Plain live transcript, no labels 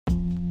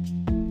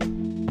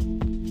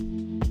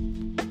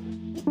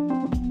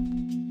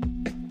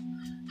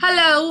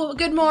Hello,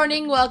 good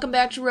morning, welcome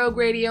back to Rogue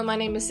Radio. My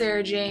name is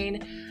Sarah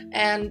Jane,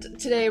 and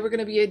today we're going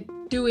to be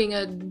doing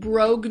a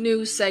Rogue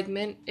News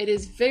segment. It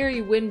is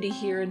very windy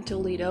here in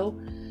Toledo,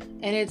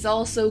 and it's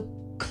also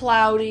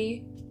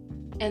cloudy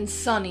and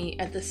sunny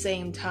at the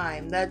same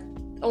time. That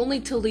only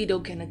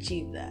Toledo can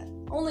achieve that.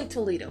 Only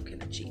Toledo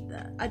can achieve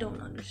that. I don't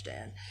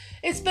understand.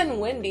 It's been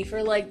windy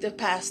for like the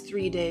past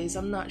 3 days.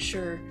 I'm not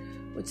sure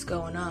what's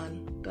going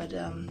on, but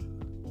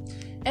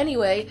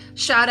anyway,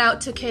 shout out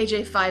to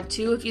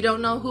KJ52. If you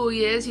don't know who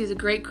he is, he's a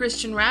great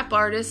Christian rap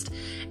artist,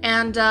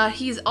 and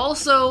he's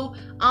also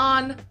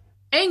on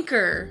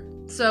Anchor.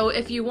 So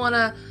if you want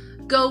to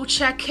go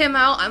check him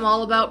out, I'm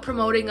all about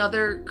promoting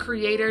other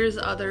creators,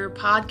 other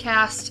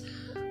podcast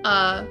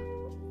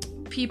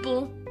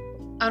people.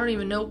 I don't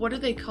even know, what do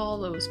they call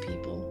those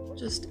people?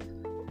 Just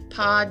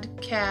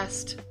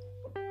podcast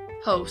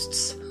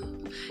hosts.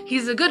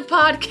 He's a good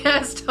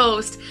podcast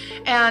host,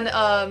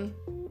 and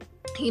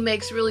he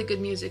makes really good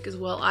music as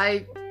well.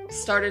 I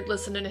started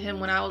listening to him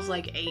when I was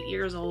like 8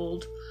 years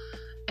old,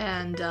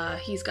 and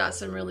he's got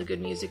some really good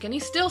music, and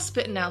he's still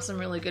spitting out some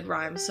really good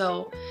rhymes.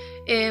 So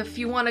if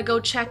you want to go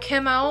check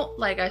him out,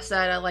 like I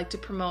said, I like to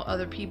promote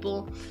other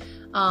people.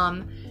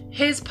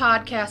 His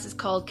podcast is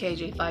called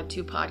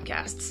KJ52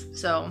 Podcasts,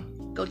 so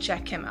go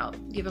check him out.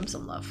 Give him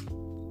some love.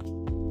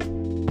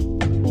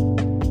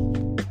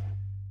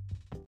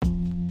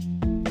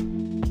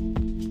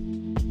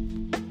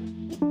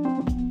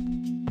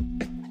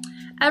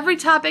 Every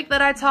topic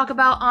that I talk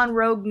about on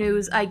Rogue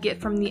News, I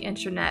get from the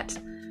internet.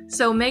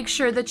 So make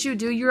sure that you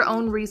do your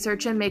own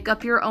research and make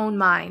up your own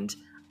mind.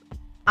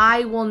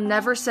 I will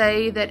never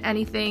say that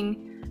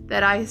anything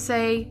that I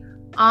say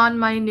on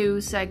my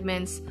news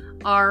segments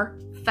are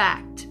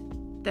fact.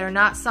 They're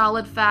not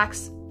solid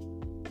facts.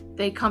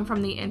 They come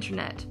from the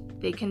internet.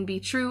 They can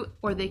be true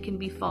or they can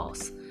be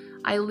false.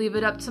 I leave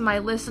it up to my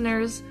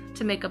listeners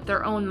to make up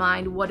their own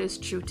mind what is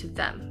true to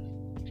them.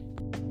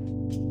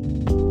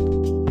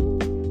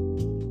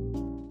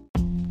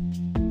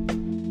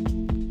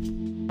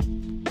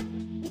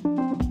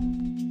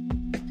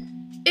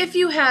 If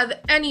you have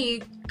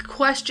any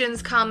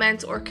questions,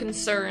 comments, or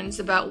concerns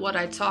about what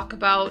I talk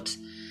about,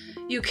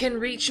 you can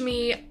reach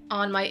me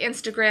on my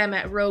Instagram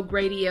at Rogue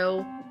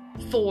Radio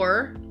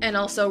 4 and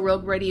also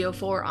Rogue Radio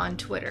 4 on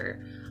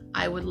Twitter.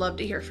 I would love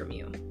to hear from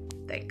you.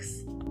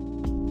 Thanks.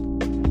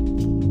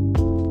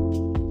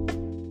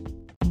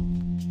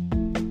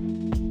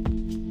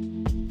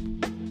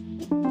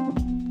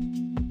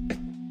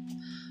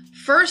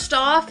 First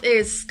off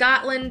is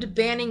Scotland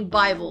banning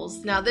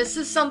Bibles. Now, this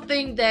is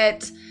something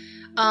that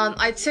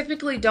I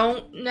typically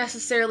don't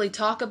necessarily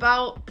talk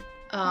about,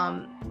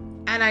 and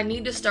I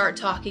need to start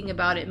talking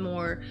about it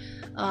more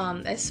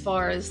as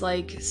far as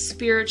like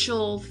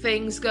spiritual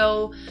things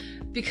go,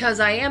 because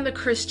I am a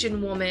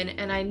Christian woman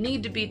and I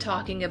need to be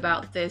talking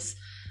about this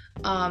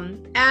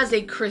as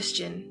a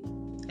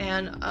Christian,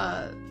 and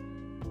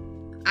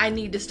I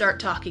need to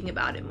start talking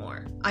about it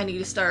more. I need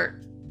to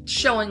start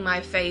showing my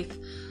faith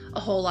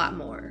a whole lot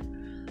more.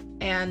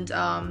 And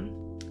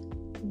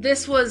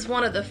this was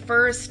one of the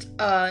first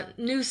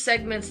news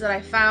segments that I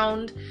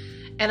found,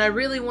 and I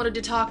really wanted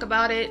to talk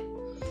about it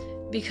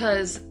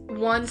because,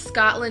 one,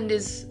 Scotland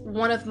is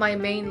one of my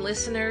main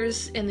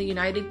listeners in the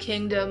United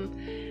Kingdom,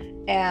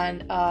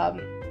 and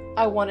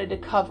I wanted to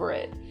cover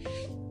it.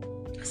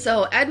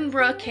 So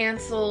Edinburgh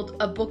canceled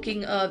a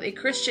booking of a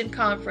Christian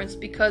conference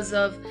because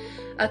of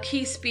a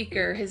key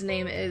speaker. His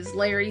name is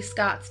Larry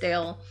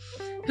Scottsdale,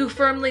 who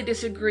firmly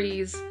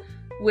disagrees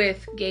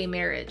with gay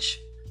marriage.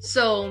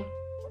 So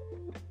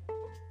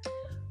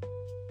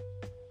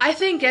I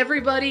think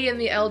everybody in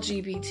the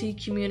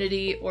LGBT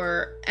community,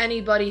 or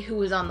anybody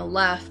who is on the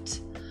left,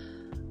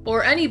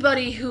 or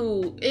anybody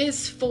who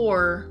is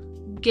for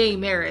gay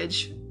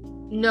marriage,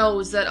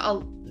 knows that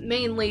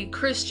mainly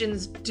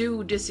Christians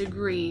do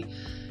disagree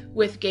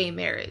with gay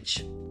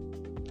marriage.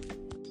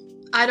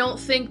 I don't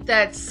think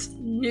that's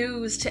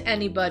news to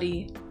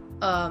anybody.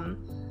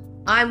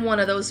 I'm one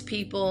of those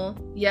people.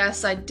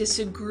 Yes, I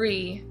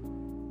disagree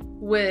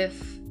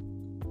with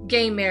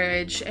gay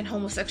marriage and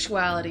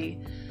homosexuality,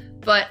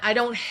 but I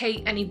don't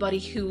hate anybody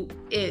who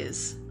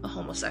is a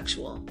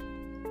homosexual.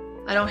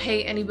 I don't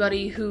hate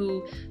anybody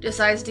who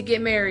decides to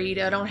get married.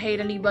 I don't hate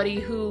anybody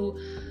who,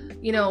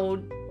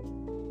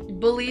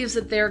 believes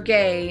that they're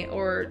gay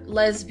or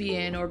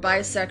lesbian or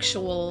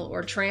bisexual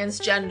or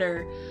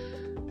transgender.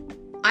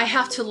 I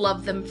have to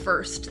love them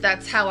first.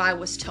 That's how I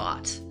was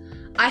taught.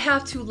 I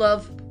have to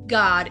love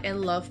God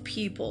and love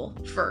people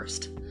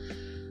first.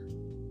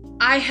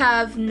 I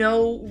have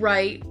no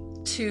right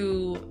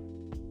to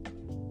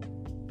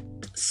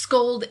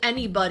scold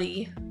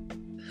anybody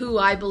who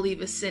I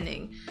believe is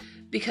sinning,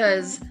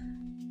 because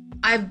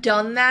I've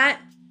done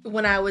that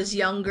when I was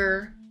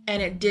younger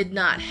and it did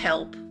not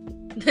help.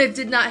 It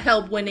did not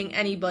help winning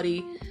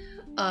anybody.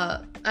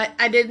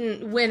 I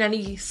didn't win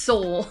any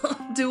soul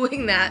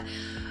doing that.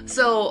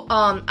 So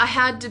I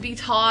had to be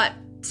taught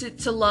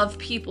to love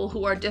people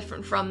who are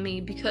different from me,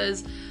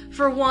 because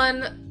for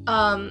one,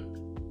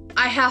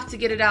 I have to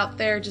get it out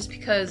there just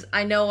because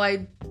I know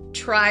I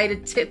try to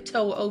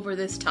tiptoe over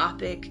this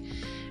topic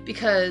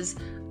because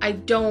I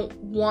don't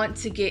want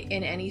to get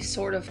in any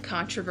sort of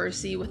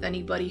controversy with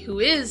anybody who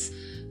is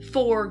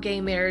for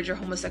gay marriage or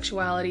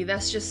homosexuality.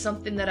 That's just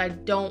something that I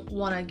don't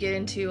want to get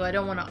into. I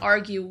don't want to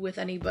argue with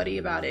anybody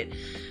about it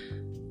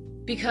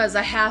because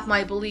I have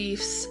my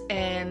beliefs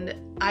and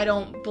I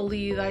don't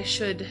believe I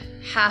should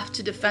have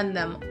to defend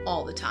them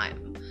all the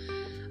time.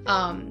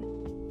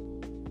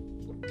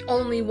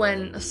 Only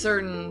when a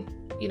certain,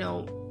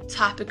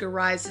 topic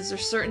arises or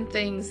certain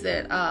things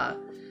that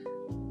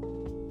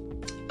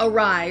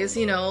arise,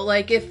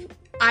 like if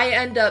I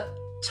end up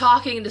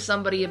talking to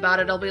somebody about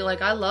it, I'll be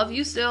like, I love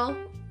you still.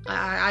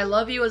 I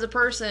love you as a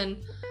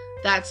person.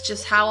 That's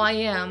just how I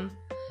am.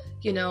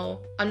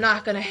 I'm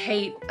not going to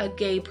hate a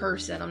gay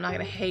person. I'm not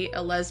going to hate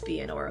a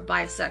lesbian or a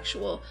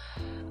bisexual.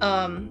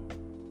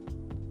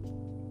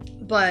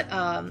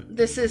 But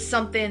this is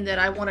something that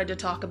I wanted to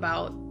talk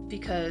about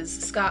because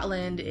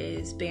Scotland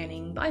is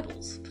banning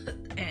Bibles.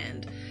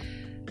 And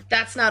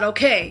that's not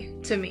okay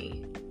to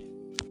me.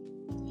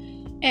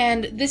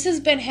 And this has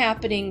been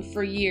happening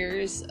for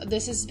years.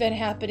 This has been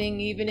happening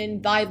even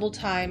in Bible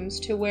times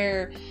to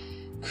where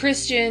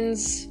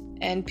Christians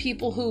and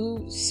people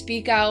who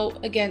speak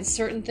out against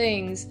certain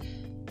things,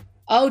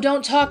 oh,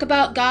 don't talk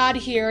about God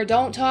here,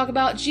 don't talk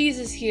about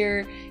Jesus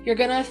here, you're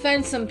gonna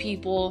offend some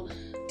people,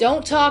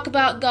 don't talk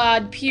about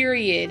God,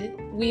 period.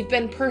 We've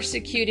been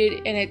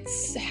persecuted and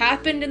it's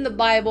happened in the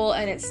Bible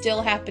and it's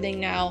still happening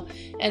now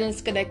and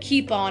it's gonna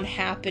keep on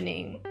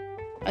happening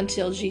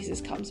until Jesus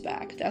comes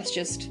back. That's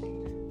just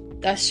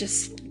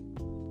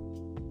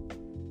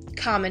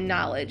common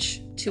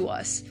knowledge to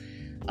us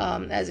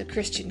as a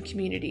Christian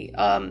community.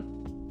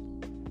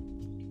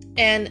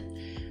 And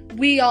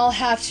we all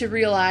have to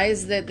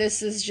realize that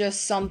this is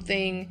just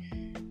something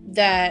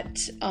that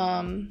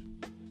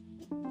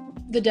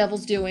the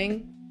devil's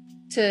doing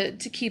to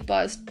keep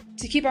our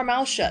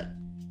mouths shut.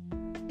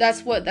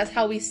 That's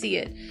how we see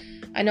it.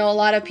 I know a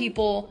lot of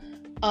people,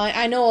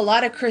 I know a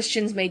lot of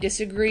Christians may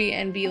disagree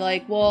and be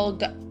like, well,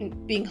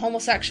 being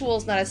homosexual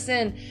is not a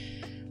sin.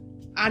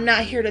 I'm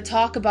not here to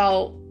talk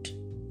about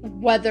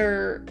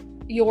whether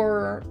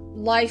your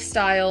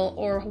lifestyle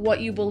or what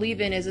you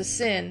believe in is a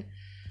sin.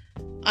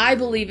 I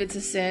believe it's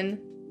a sin,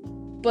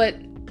 but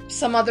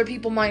some other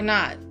people might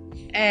not.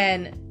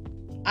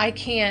 And I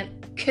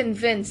can't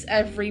convince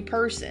every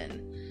person.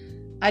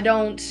 I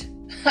don't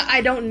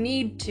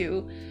need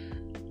to.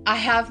 I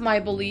have my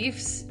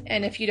beliefs,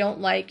 and if you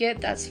don't like it,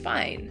 that's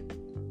fine.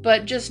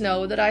 But just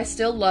know that I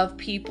still love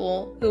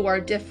people who are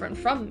different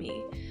from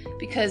me.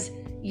 Because,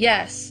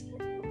 yes,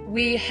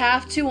 we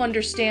have to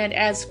understand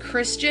as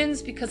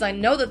Christians, because I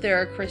know that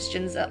there are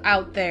Christians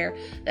out there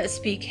that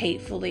speak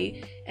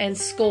hatefully and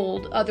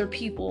scold other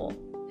people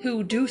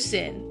who do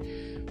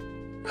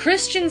sin.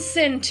 Christians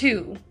sin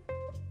too.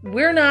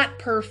 We're not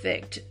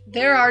perfect.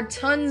 There are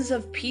tons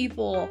of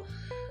people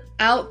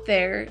out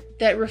there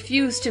that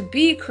refuse to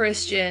be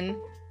Christian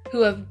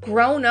who have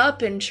grown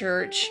up in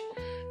church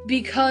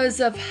because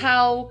of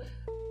how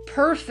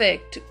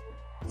perfect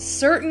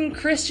certain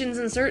Christians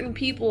and certain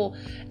people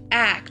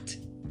act.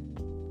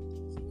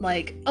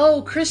 Like,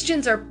 oh,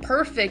 Christians are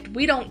perfect,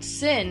 we don't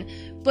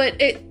sin. But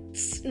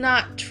it's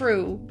not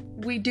true.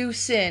 We do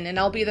sin, and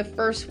I'll be the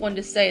first one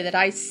to say that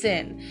I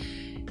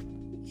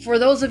sin. For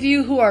those of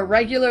you who are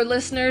regular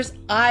listeners,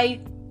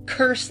 I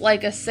curse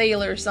like a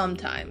sailor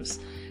sometimes.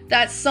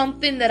 That's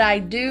something that I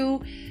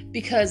do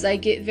because I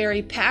get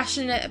very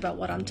passionate about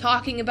what I'm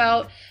talking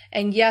about,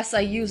 and yes, I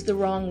use the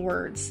wrong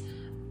words.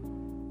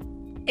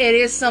 It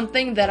is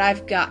something that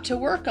I've got to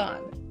work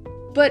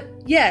on. But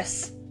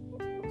yes,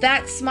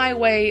 that's my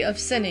way of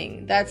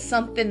sinning. That's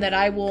something that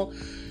I will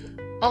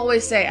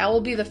always say. I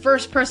will be the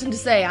first person to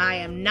say I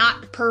am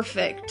not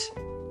perfect.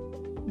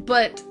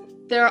 But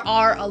there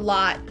are a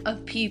lot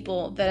of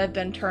people that have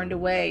been turned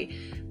away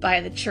by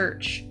the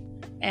church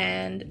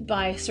and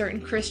by certain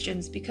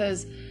Christians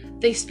because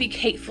they speak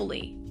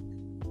hatefully.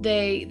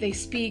 They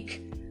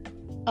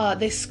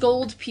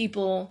scold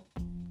people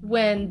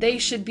when they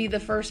should be the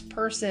first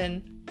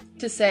person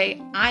to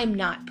say, I'm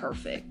not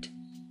perfect.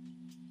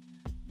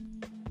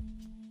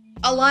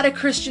 A lot of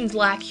Christians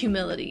lack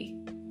humility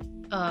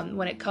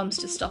when it comes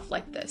to stuff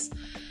like this.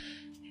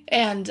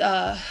 And,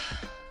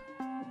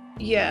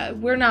 yeah,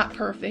 we're not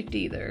perfect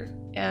either.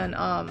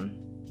 And,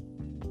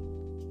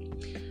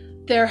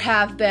 there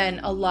have been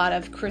a lot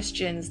of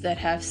Christians that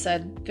have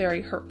said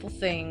very hurtful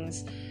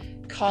things,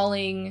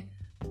 calling,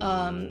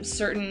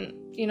 certain,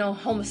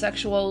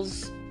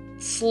 homosexuals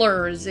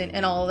slurs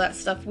and all of that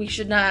stuff. We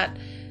should not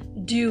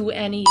do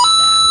any of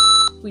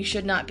that. We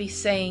should not be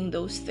saying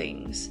those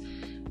things.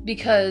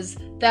 Because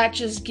that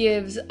just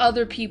gives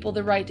other people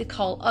the right to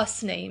call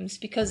us names.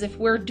 Because if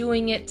we're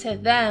doing it to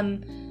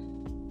them,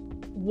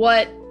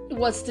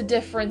 what's the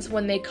difference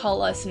when they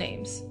call us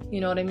names?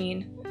 You know what I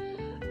mean?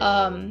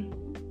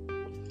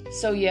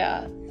 So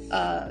yeah.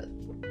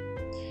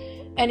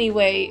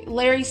 Anyway,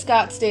 Larry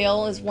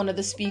Scottsdale is one of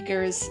the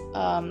speakers.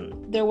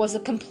 There was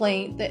a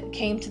complaint that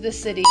came to the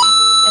city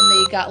and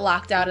they got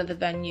locked out of the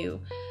venue.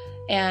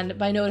 and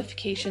my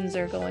notifications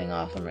are going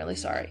off. I'm really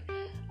sorry.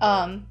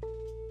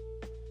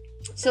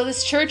 So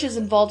this church is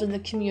involved in the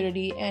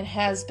community and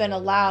has been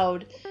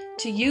allowed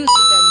to use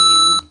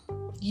the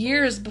venue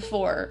years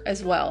before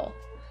as well.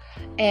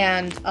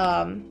 And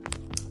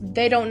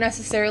they don't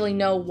necessarily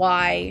know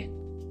why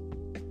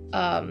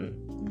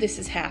this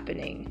is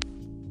happening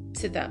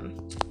to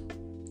them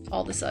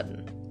all of a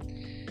sudden.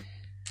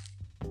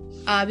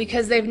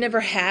 Because they've never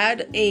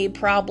had a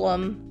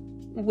problem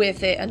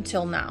with it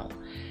until now.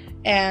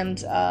 And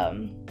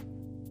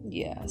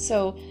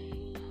so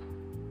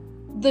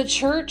the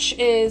church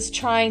is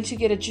trying to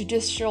get a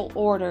judicial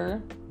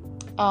order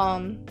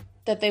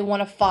that they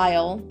want to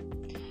file,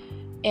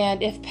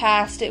 and if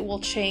passed, it will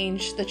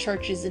change the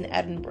churches in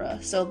Edinburgh.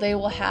 So they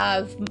will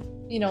have,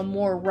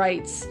 more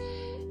rights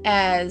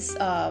as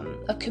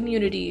a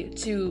community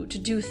to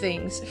do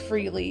things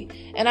freely.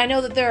 And I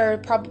know that there are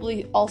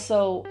probably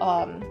also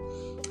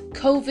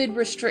COVID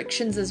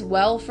restrictions as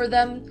well for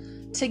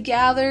them to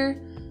gather.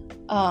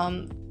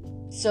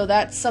 So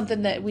that's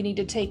something that we need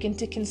to take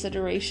into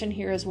consideration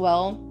here as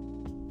well.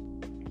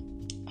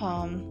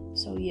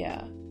 So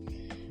yeah.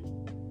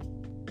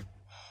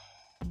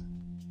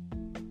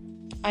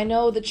 I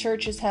know the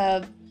churches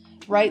have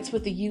rights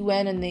with the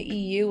UN and the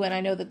EU, and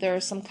I know that there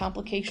are some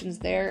complications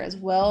there as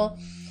well.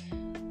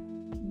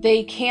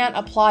 They can't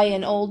apply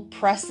an old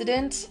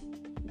precedent,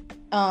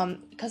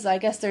 because I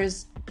guess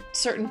there's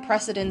certain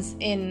precedents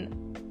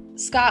in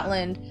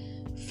Scotland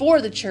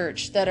for the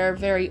church that are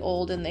very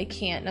old, and they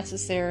can't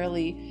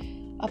necessarily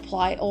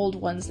apply old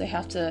ones. They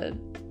have to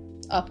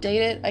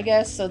update it, I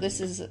guess. So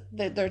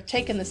they're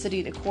taking the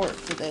city to court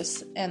for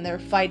this, and they're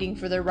fighting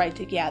for their right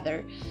to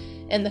gather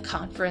in the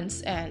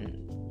conference and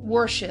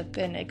worship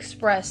and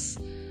express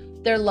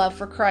their love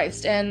for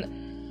Christ. And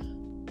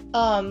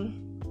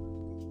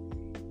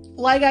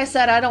like I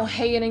said, I don't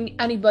hate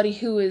anybody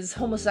who is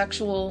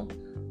homosexual,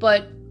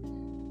 but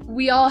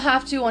we all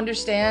have to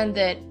understand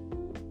that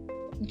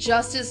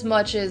just as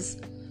much as,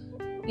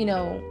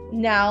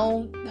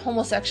 now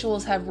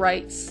homosexuals have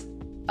rights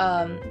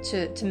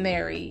to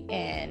marry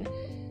and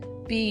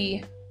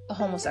be a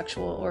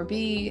homosexual or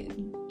be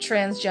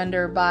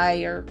transgender,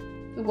 bi, or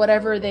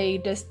whatever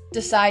they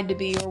decide to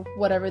be, or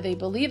whatever they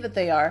believe that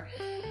they are,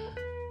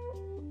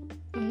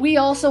 we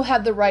also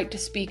have the right to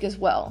speak as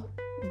well.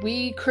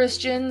 We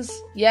Christians,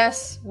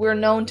 yes, we're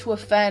known to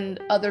offend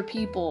other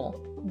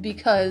people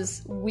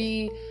because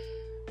we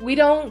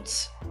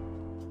don't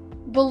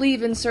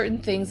believe in certain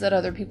things that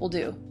other people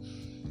do.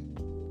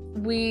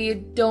 We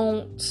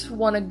don't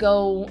want to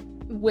go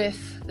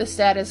with the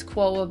status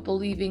quo of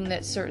believing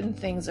that certain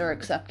things are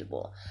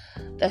acceptable.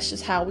 That's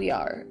just how we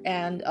are.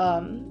 And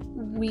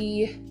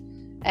we,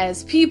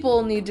 as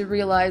people, need to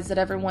realize that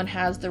everyone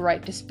has the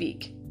right to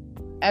speak.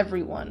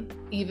 Everyone,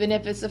 even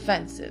if it's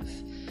offensive.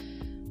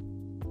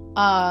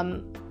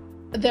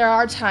 There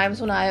are times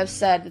when I have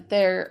said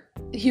that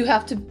you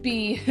have to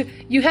be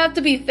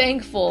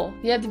thankful,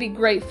 you have to be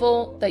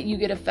grateful that you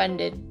get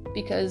offended,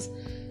 because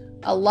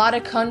a lot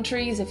of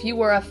countries, if you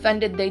were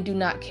offended, they do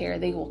not care.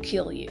 They will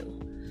kill you.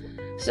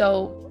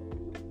 So,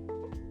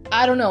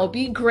 I don't know,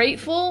 be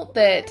grateful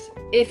that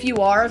if you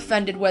are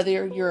offended,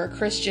 whether you're a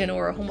Christian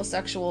or a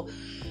homosexual,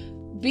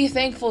 be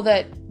thankful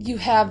that you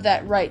have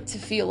that right to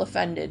feel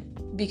offended.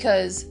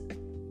 Because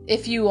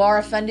if you are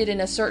offended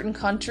in a certain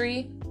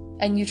country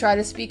and you try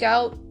to speak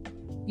out,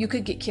 you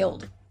could get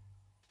killed.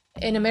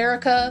 In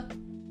America,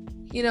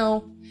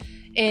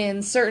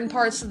 in certain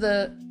parts of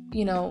the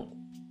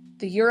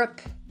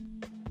Europe,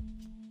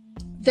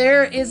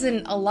 there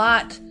isn't a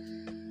lot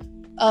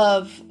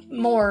of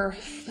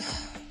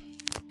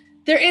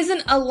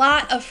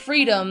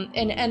freedom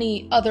in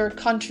any other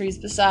countries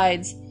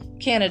besides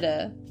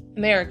Canada,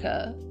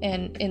 America,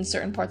 and in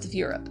certain parts of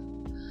Europe.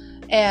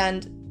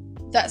 And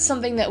that's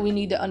something that we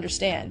need to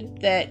understand,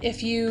 that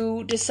if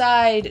you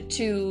decide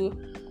to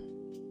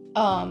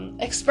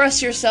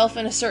express yourself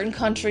in a certain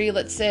country,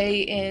 let's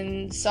say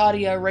in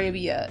Saudi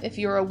Arabia, if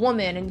you're a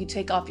woman and you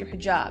take off your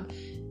hijab,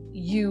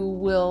 you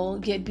will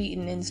get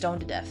beaten and stoned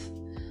to death.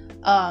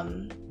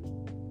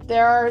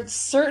 There are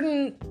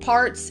certain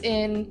parts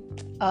in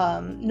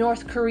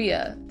North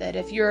Korea that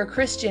if you're a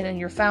Christian and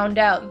you're found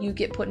out, you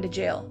get put into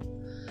jail.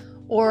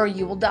 Or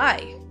you will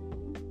die,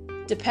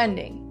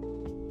 depending.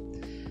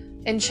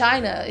 In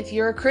China, if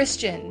you're a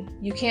Christian,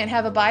 you can't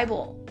have a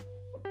Bible.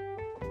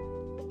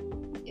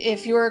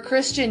 If you're a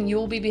Christian, you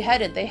will be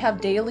beheaded. They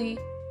have daily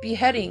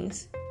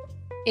beheadings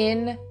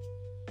in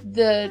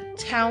the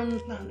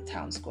not the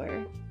town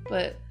square,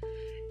 but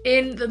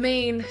in the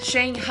main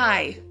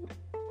Shanghai.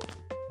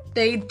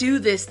 They do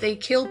this. They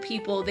kill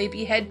people. They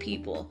behead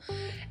people.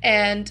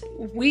 And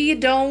we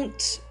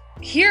don't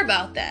hear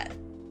about that.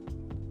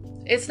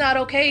 It's not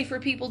okay for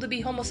people to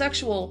be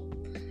homosexual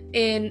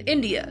in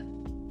India.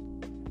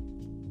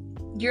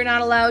 You're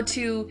not allowed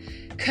to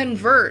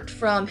convert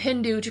from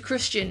Hindu to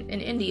Christian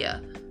in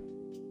India.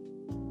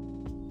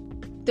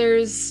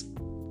 There's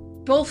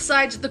both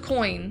sides of the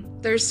coin.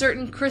 There's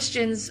certain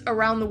Christians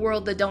around the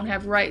world that don't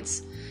have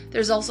rights.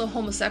 There's also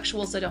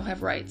homosexuals that don't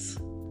have rights.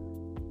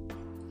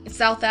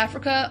 South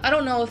Africa, I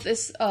don't know if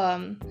this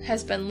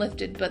has been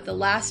lifted, but the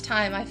last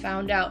time I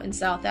found out in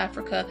South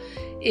Africa,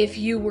 if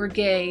you were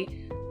gay,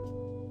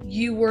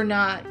 you were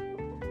not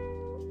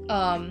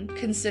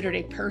considered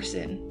a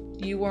person.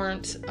 You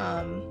weren't,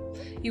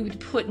 you would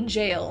be put in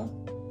jail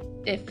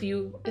if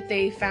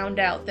they found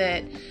out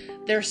that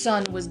their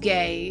son was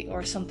gay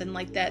or something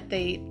like that.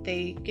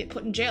 They get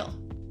put in jail.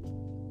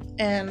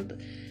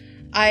 And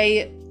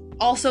I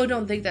also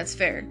don't think that's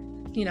fair,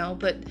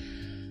 but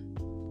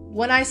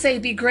when I say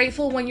be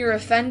grateful when you're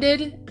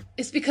offended,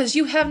 it's because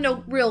you have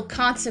no real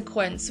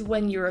consequence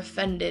when you're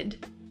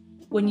offended.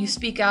 When you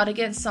speak out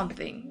against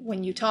something,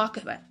 when you talk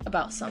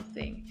about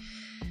something,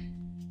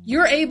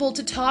 you're able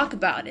to talk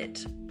about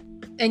it.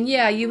 And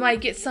yeah, you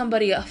might get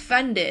somebody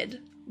offended,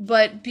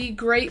 but be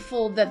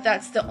grateful that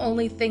that's the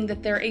only thing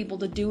that they're able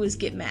to do is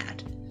get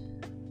mad.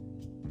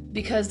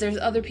 Because there's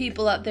other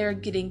people out there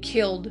getting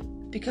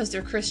killed because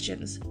they're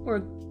Christians, or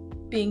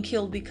being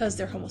killed because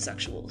they're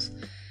homosexuals.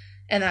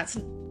 And that's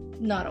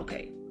not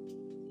okay.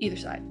 Either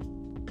side.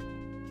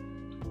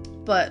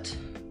 But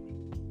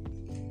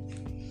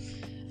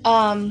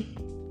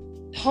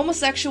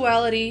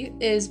homosexuality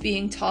is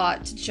being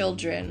taught to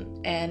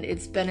children, and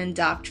it's been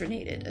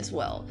indoctrinated as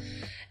well.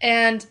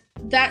 And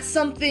that's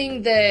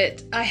something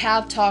that I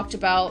have talked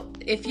about.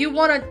 If you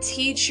want to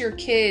teach your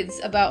kids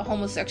about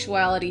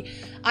homosexuality,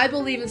 I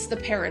believe it's the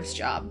parents'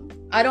 job.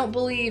 I don't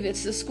believe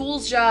it's the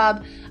school's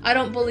job. I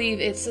don't believe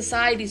it's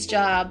society's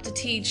job to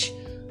teach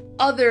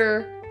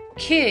other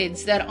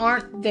kids that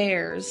aren't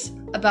theirs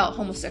about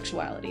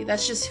homosexuality.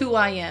 That's just who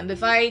I am.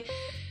 If I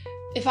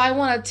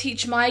want to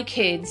teach my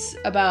kids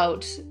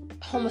about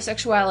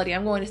homosexuality,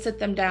 I'm going to sit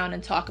them down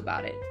and talk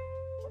about it.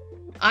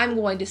 I'm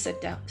going to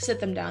sit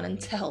them down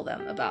and tell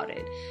them about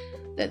it.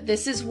 That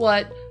this is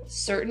what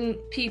certain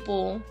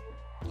people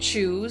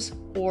choose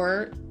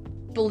or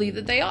believe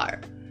that they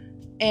are.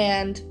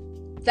 And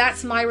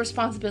that's my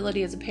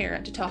responsibility as a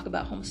parent, to talk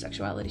about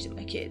homosexuality to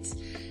my kids.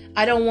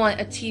 I don't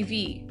want a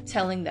TV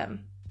telling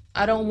them.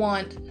 I don't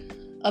want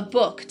a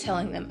book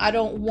telling them. I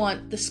don't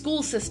want the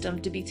school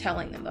system to be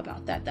telling them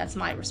about that. That's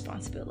my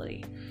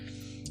responsibility.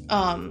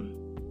 But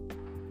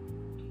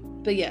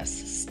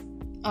yes,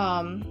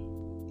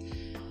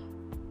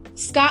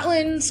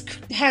 Scotland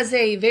has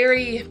a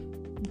very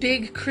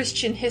big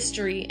Christian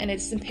history, and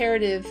it's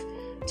imperative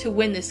to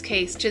win this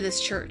case to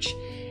this church.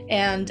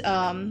 And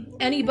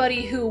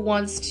anybody who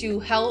wants to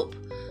help,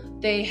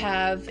 they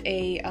have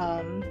a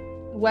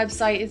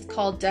website. It's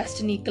called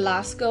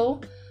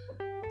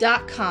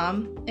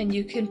DestinyGlasgow.com, and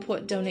you can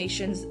put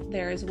donations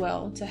there as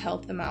well to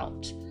help them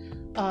out.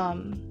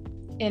 And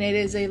it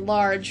is a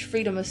large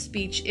freedom of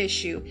speech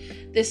issue.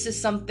 This is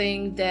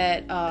something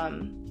that,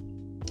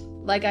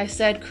 like I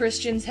said,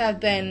 Christians have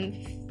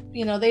been,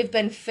 they've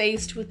been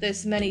faced with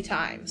this many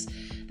times.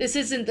 This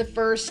isn't the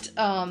first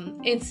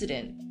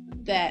incident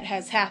that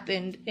has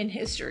happened in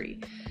history.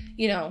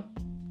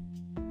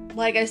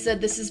 Like I said,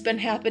 this has been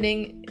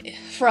happening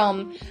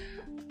from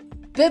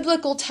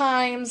biblical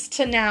times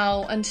to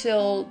now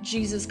until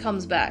Jesus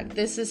comes back.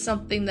 This is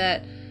something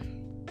that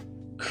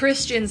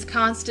Christians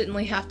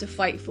constantly have to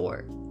fight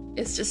for.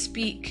 It's to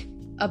speak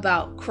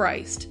about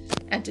Christ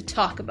and to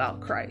talk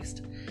about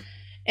Christ.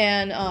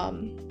 And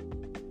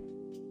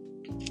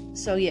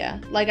so yeah,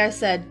 like I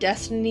said,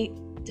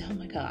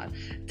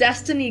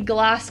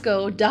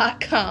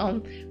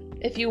 DestinyGlasgow.com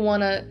if you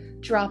want to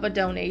drop a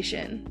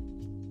donation.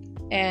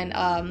 And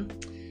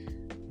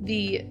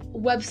the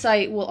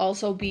website will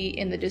also be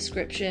in the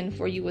description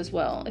for you as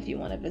well if you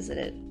want to visit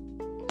it.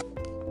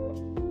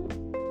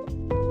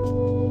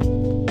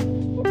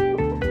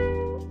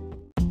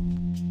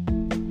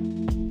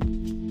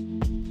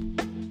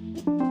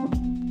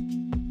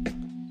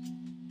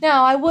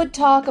 Now, I would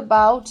talk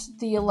about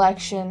the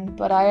election,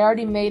 but I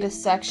already made a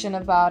section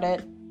about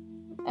it,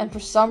 and for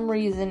some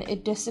reason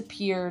it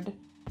disappeared.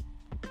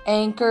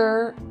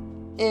 Anchor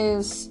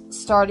is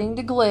starting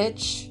to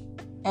glitch,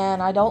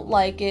 and I don't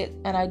like it,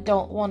 and I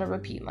don't want to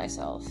repeat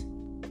myself.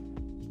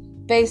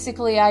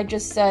 Basically, I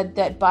just said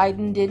that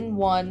Biden didn't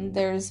win.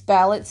 There's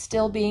ballots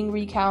still being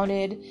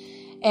recounted,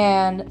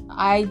 and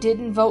I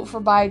didn't vote for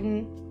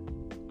Biden.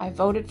 I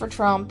voted for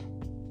Trump.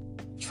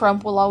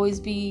 Trump will always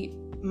be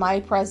my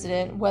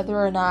president, whether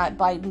or not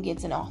Biden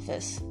gets in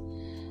office.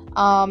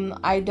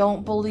 I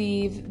don't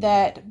believe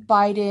that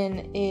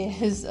Biden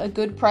is a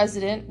good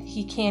president.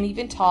 He can't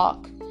even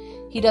talk.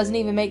 He doesn't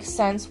even make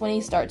sense when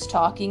he starts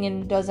talking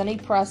and does any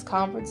press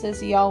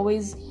conferences. He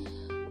always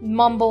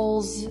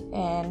mumbles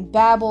and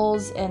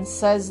babbles and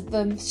says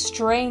the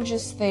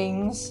strangest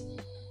things.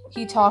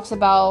 He talks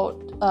about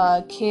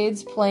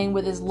kids playing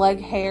with his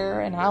leg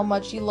hair and how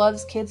much he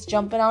loves kids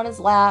jumping on his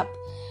lap,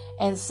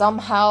 and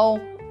somehow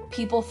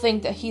people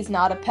think that he's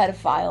not a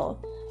pedophile.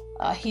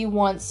 He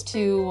wants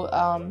to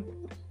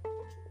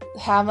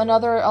have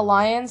another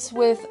alliance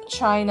with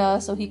China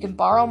so he can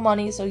borrow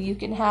money so you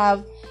can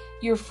have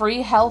your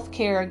free health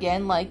care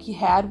again like you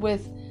had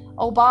with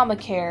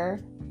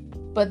Obamacare.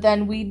 But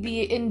then we'd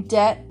be in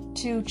debt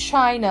to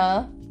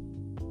China,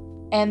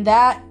 and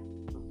that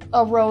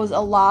arose a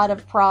lot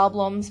of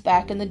problems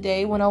back in the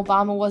day when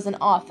Obama was in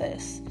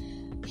office.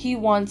 He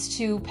wants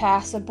to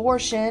pass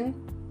abortion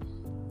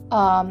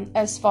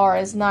as far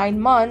as 9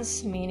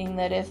 months, meaning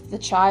that if the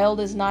child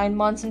is 9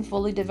 months and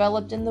fully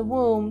developed in the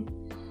womb,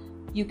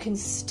 you can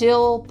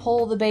still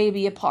pull the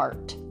baby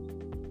apart.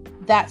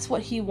 That's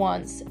what he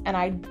wants, and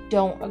I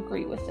don't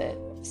agree with it.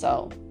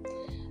 So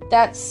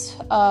that's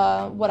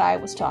what I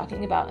was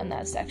talking about in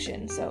that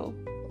section. So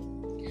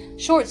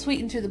short,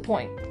 sweet, and to the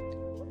point.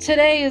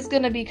 Today is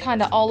going to be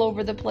kind of all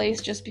over the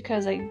place just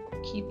because I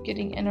keep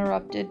getting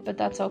interrupted, but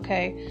that's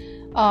okay.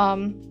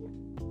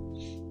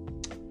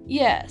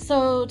 Yeah,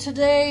 so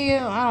today,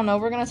 I don't know,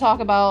 let's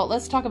talk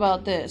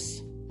about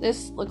this.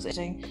 This looks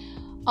interesting.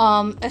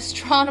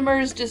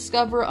 Astronomers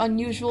discover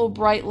unusual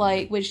bright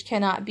light which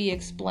cannot be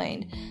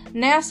explained.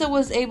 NASA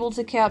was able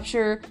to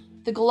capture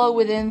the glow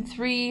within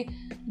 3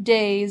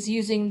 days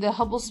using the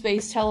Hubble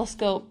Space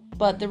Telescope,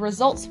 but the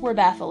results were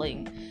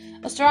baffling.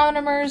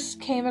 Astronomers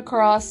came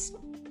across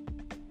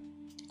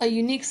a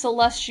unique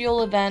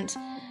celestial event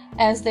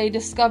as they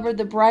discovered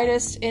the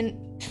brightest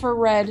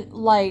infrared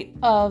light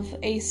of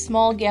a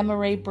small gamma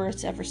ray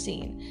burst ever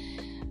seen.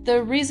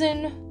 The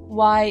reason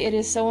why it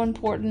is so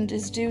important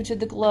is due to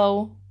the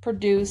glow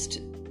produced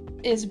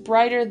is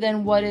brighter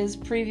than what is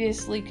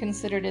previously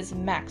considered as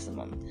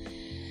maximum.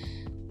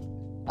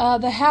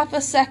 The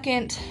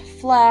half-a-second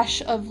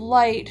flash of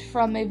light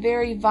from a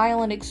very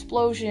violent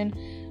explosion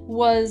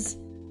was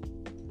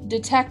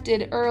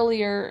detected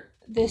earlier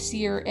this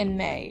year in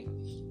May.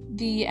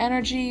 The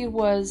energy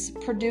was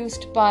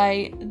produced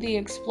by the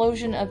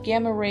explosion of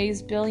gamma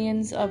rays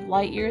billions of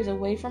light years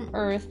away from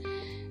Earth,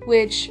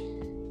 which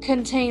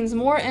contains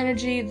more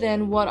energy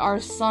than what our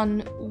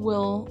sun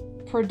will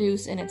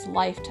produce in its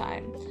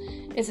lifetime.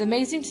 It's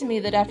amazing to me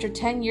that after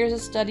 10 years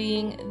of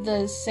studying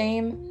the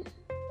same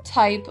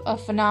type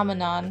of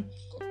phenomenon,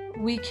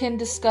 we can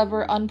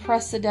discover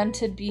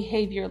unprecedented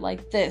behavior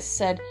like this,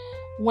 said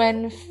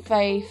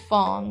Wen-Fei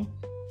Fong.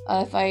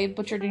 If I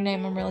butchered your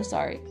name, I'm really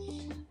sorry.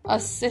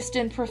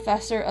 Assistant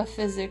professor of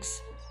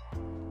physics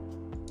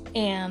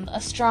and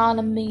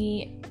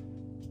astronomy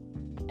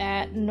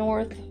at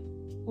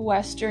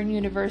Northwestern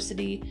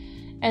University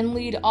and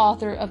lead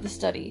author of the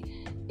study.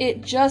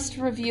 It just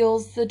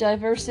reveals the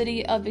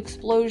diversity of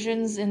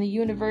explosions in the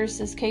universe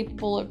is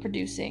capable of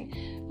producing,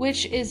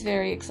 which is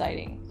very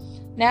exciting.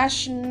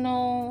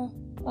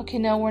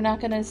 We're not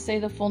going to say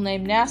the full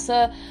name.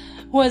 NASA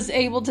was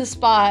able to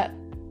spot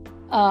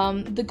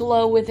the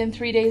glow within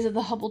 3 days of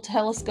the Hubble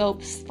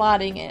telescope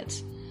spotting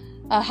it.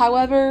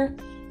 However,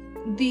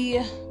 the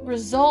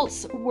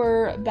results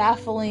were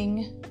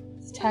baffling.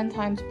 It's 10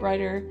 times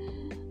brighter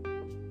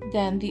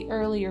than the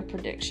earlier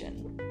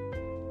prediction.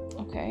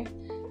 Okay.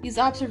 These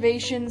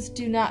observations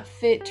do not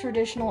fit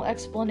traditional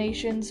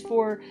explanations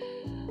for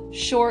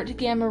short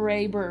gamma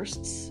ray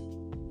bursts,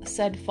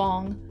 said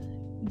Fong.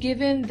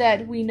 Given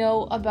that we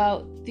know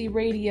about the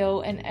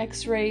radio and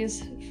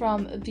X-rays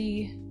from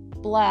the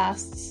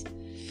blasts,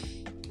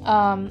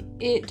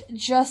 it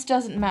just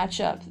doesn't match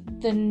up.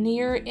 The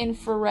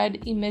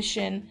near-infrared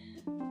emission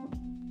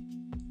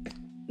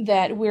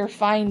that we're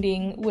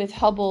finding with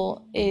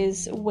Hubble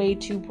is way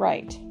too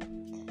bright.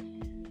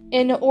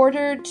 In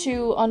order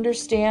to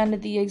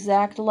understand the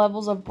exact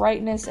levels of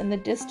brightness and the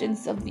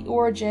distance of the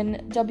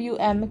origin,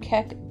 W.M.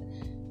 Keck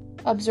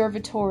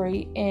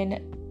Observatory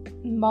in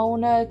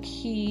Mauna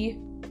Kea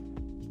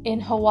in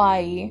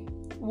Hawaii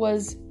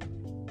was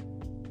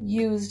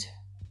used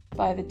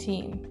by the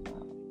team.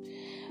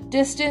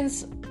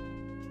 Distances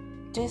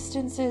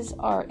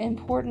are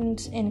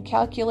important in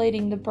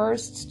calculating the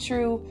burst's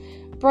true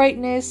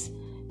brightness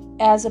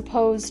as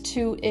opposed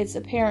to its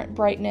apparent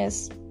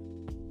brightness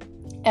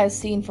as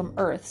seen from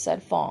Earth,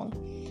 said Fong.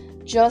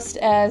 Just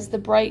as the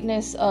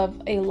brightness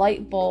of a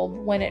light bulb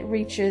when it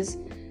reaches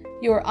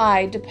your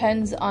eye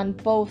depends on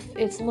both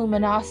its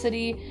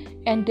luminosity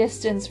and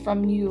distance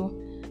from you,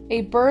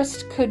 a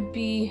burst could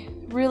be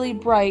really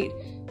bright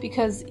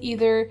because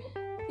either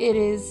it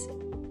is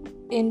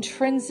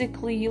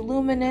intrinsically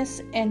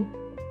luminous and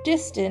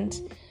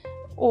distant,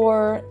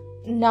 or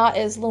not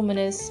as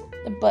luminous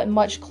but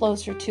much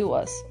closer to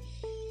us.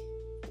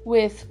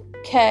 With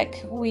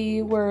Keck,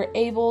 we were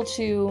able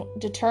to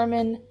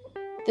determine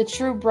the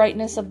true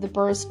brightness of the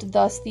burst,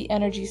 thus the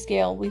energy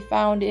scale. We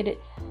found it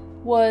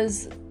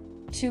was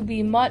to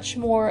be much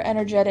more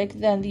energetic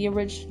than we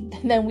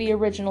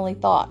originally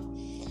thought.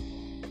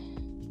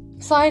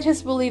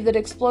 Scientists believe that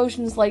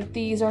explosions like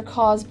these are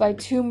caused by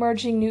two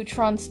merging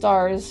neutron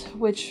stars,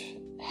 which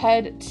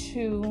lead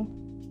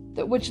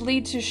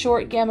to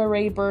short gamma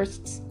ray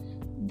bursts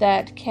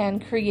that can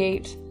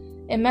create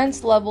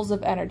immense levels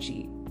of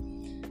energy.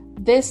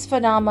 This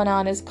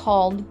phenomenon is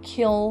called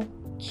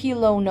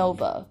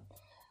kilonova.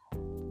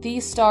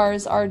 These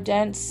stars are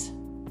dense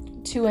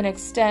to an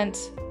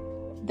extent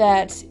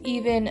that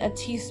even a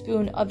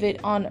teaspoon of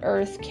it on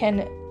Earth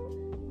can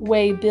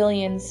weigh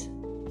billions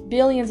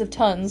of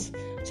tons.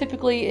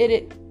 Typically,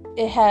 it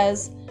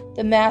has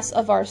the mass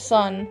of our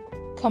sun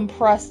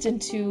compressed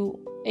into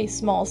a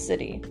small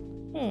city.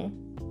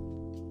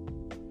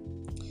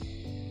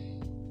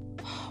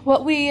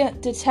 what we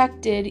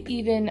detected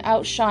even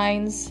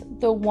outshines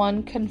the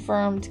one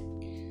confirmed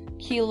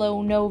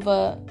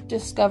kilonova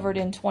discovered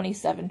in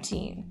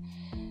 2017.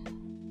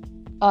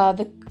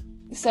 The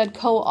said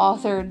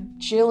co-author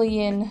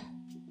Jillian,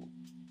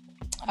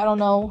 I don't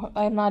know,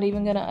 I'm not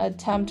even going to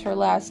attempt her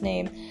last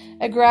name,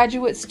 a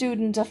graduate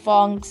student of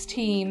Fong's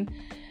team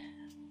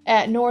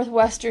at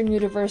Northwestern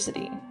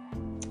University,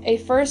 a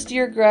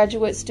first-year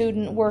graduate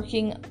student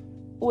working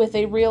with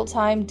a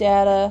real-time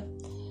data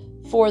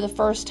for the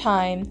first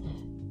time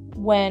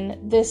when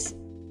this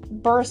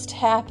burst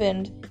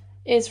happened.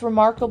 It's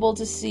remarkable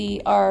to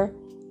see our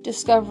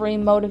discovery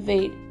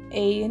motivate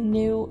a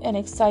new and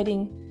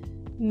exciting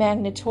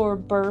magnetor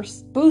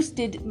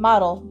boosted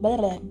model. Blah,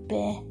 blah,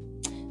 blah.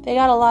 They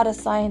got a lot of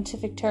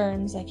scientific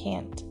terms I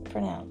can't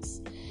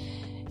pronounce.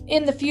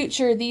 In the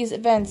future, these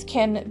events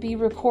can be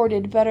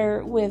recorded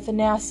better with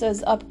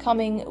NASA's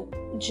upcoming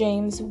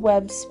James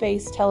Webb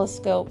Space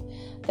Telescope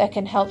that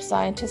can help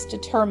scientists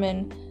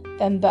determine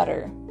them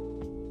better.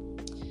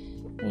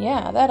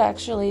 Yeah, that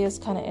actually is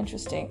kind of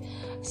interesting.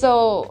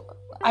 So,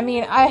 I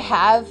mean, I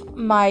have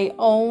my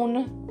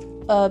own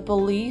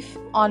belief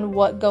on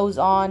what goes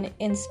on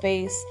in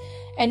space.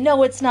 And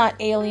no, it's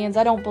not aliens.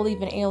 I don't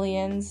believe in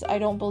aliens. I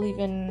don't believe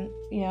in,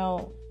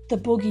 the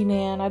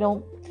boogeyman. I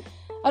don't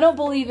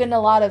believe in a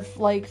lot of,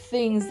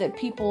 things that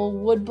people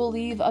would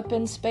believe up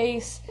in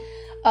space.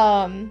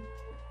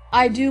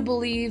 I do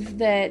believe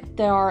that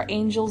there are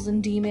angels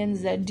and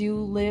demons that do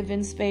live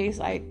in space.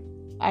 I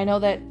know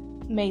that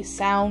may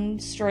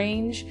sound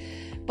strange,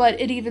 but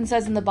it even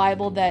says in the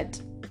Bible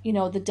that,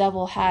 the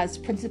devil has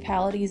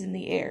principalities in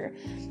the air.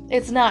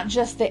 It's not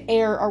just the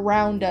air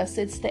around us,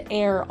 it's the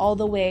air all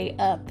the way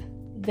up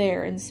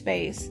there in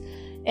space.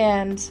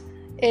 And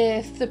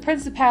if the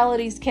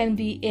principalities can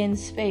be in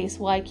space,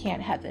 why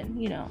can't heaven,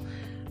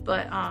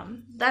 But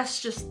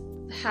that's just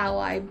how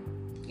I,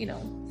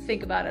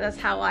 think about it. That's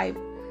how I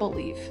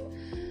believe.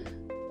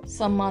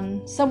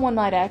 Someone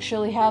might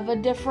actually have a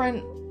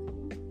different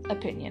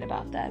opinion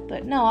about that.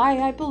 But no,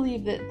 I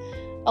believe that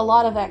a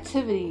lot of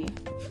activity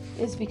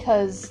is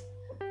because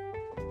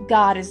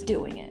God is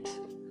doing it.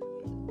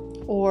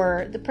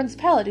 Or the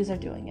principalities are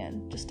doing it.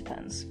 Just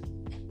depends.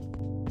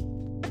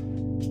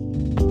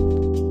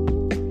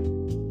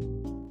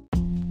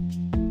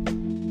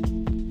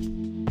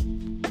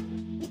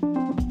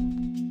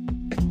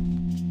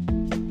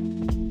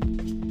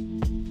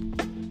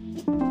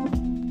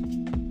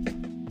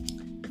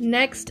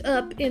 Next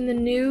up in the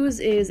news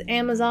is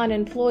Amazon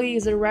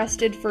employees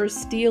arrested for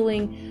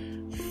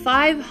stealing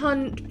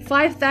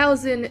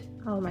 5,000.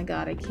 Oh my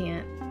god, I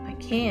can't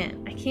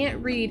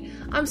read.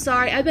 I'm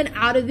sorry, I've been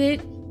out of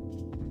it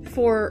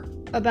for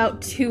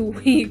about 2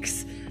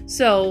 weeks.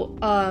 So,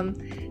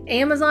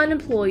 Amazon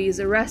employees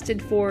arrested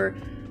for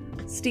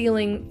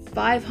stealing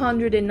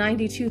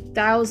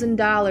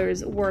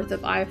 $592,000 worth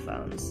of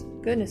iPhones.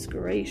 Goodness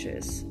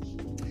gracious.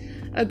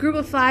 A group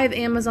of 5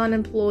 Amazon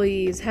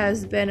employees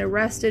has been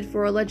arrested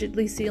for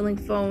allegedly stealing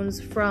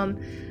phones from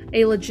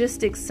a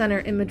logistics center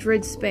in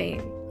Madrid,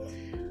 Spain.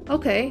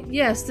 Okay,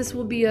 yes, this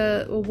will be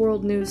a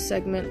world news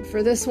segment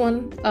for this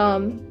one.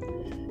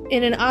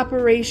 In an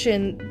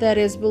operation that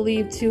is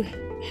believed to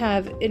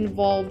have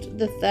involved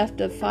the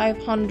theft of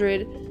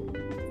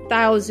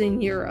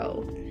 500,000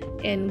 euro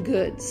in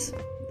goods.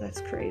 That's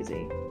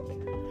crazy.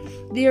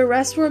 The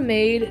arrests were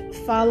made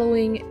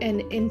following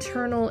an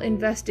internal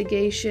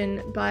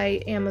investigation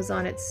by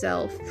Amazon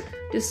itself,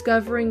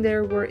 discovering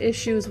there were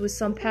issues with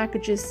some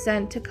packages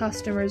sent to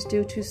customers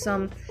due to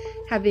some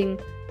having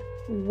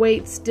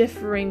weights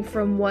differing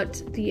from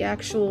what the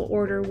actual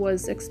order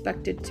was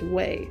expected to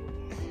weigh.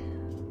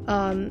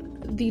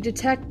 The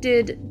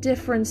detected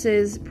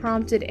differences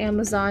prompted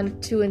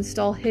Amazon to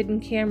install hidden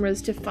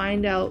cameras to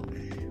find out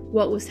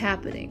what was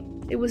happening.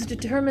 It was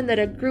determined that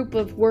a group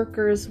of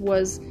workers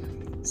was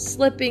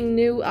slipping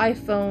new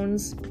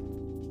iPhones,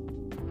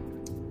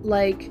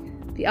 like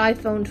the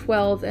iPhone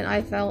 12 and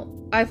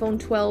iPhone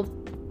 12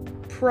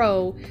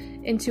 Pro,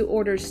 into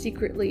orders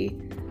secretly,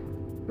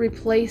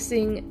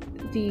 replacing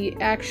the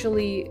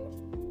actually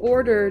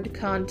ordered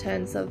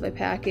contents of a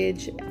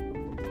package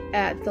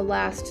at the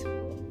last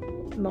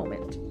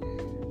moment.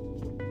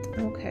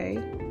 Okay.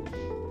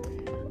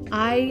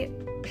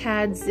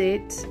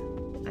 iPadzit,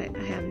 I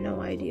have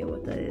no idea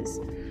what that is,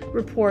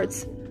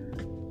 reports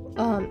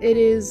it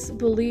is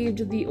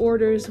believed the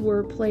orders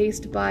were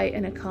placed by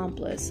an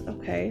accomplice.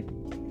 Okay.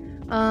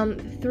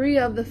 3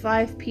 of the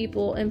 5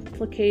 people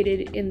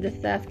implicated in the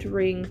theft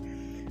ring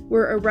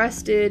were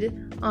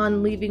arrested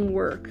on leaving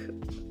work.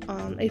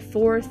 A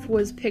 4th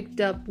was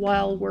picked up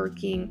while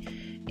working,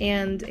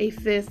 and a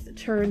 5th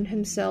turned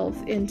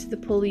himself into the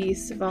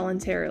police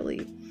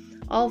voluntarily.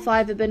 All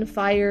 5 have been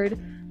fired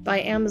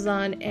by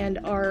Amazon and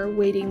are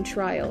waiting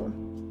trial.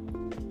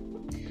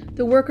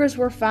 The workers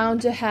were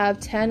found to have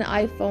 10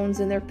 iPhones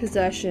in their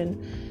possession.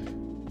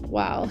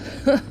 Wow.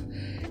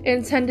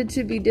 Intended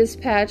to be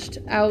dispatched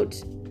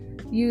out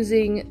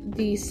using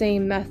the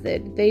same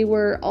method. They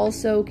were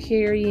also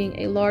carrying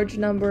a large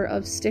number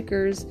of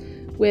stickers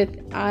with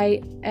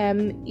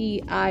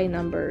IMEI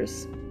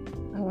numbers.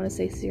 I want to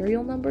say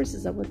serial numbers.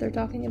 Is that what they're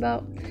talking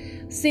about?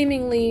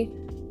 Seemingly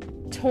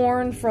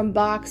torn from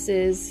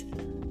boxes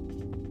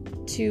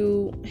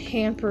to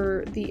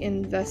hamper the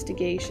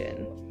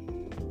investigation.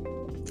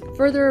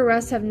 Further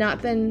arrests have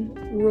not been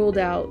ruled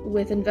out,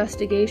 with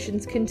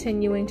investigations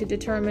continuing to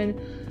determine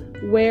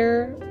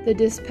where the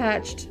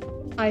dispatched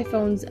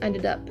iPhones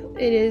ended up.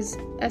 It is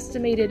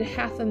estimated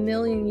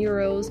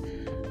 €500,000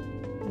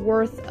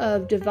 worth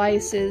of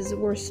devices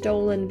were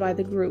stolen by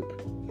the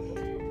group.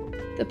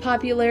 The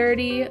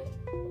popularity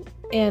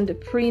and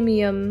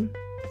premium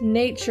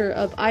nature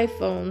of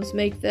iPhones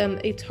make them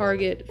a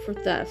target for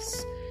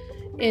thefts.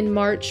 In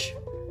March,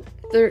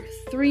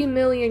 €3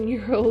 million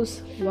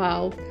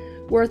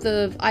worth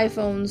of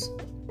iPhones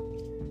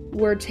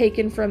were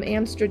taken from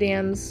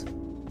Amsterdam's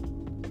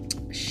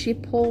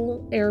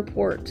Schiphol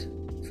airport,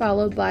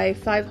 followed by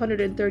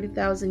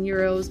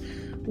 €530,000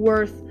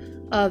 worth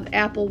of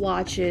Apple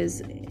Watches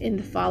in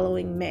the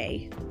following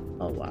May.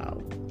 Oh wow,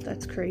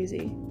 that's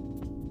crazy.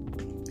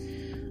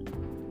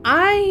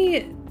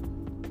 I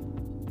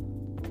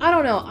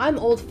don't know, I'm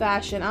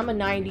old-fashioned. I'm a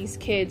 90s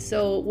kid,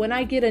 so when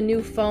I get a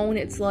new phone,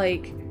 it's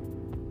like,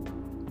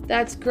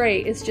 that's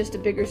great, it's just a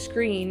bigger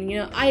screen. You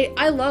know,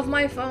 I love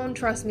my phone,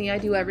 trust me, I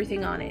do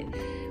everything on it.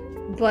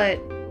 But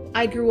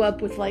I grew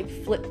up with like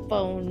flip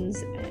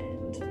phones,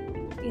 and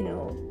you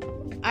know,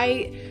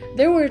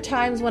 there were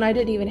times when I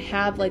didn't even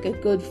have like a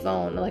good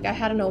phone. Like I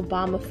had an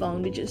Obama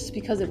phone just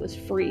because it was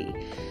free.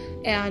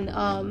 And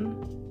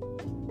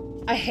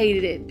I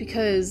hated it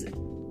because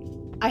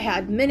I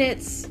had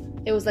minutes.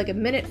 It was like a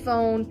minute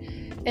phone.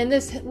 And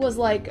this was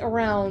like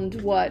around,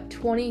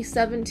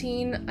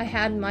 2017? I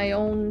had my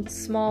own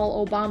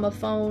small Obama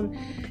phone.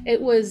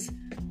 It was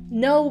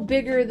no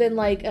bigger than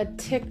like a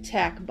Tic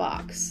Tac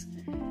box.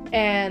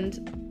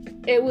 And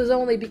it was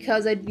only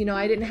because I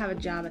didn't have a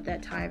job at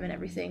that time and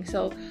everything.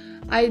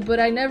 But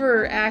I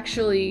never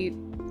actually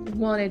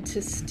wanted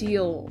to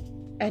steal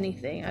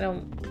anything.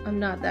 I'm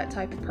not that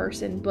type of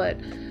person, but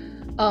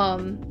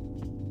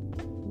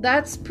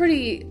that's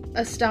pretty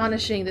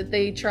astonishing that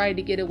they tried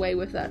to get away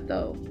with that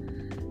though.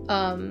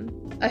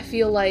 I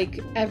feel like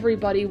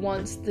everybody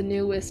wants the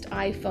newest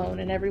iPhone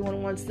and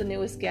everyone wants the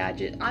newest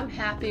gadget. I'm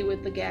happy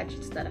with the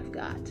gadgets that I've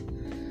got.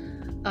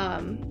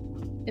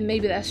 And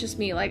maybe that's just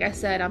me. Like I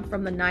said, I'm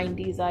from the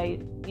 90s. I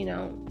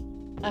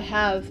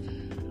have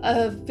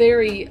a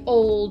very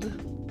old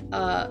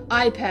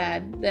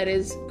iPad that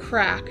is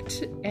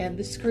cracked and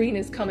the screen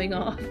is coming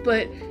off,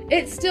 but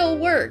it still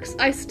works.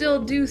 I still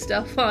do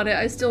stuff on it.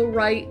 I still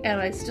write and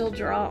I still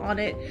draw on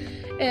it.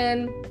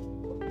 And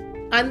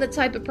I'm the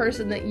type of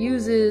person that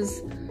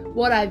uses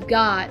what I've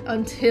got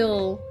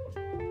until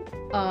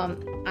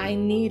I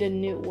need a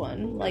new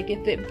one. Like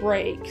if it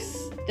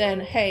breaks, then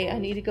hey, I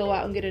need to go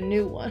out and get a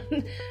new one.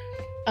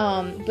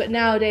 But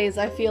nowadays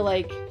I feel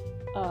like,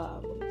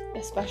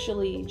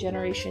 especially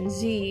Generation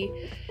Z,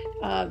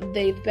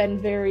 they've been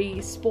very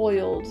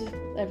spoiled.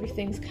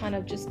 Everything's kind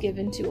of just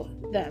given to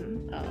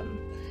them.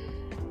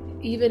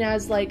 Even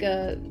as like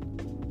I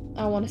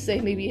want to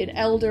say maybe an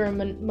elder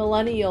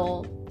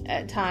millennial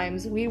at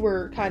times, we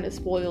were kind of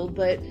spoiled,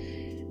 but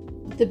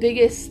the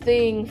biggest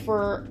thing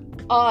for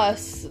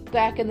us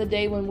back in the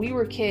day when we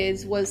were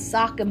kids was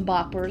sock and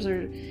boppers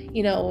or,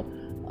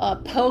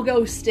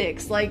 pogo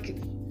sticks. Like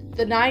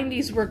the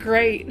 90s were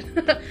great.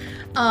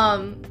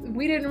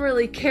 We didn't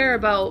really care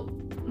about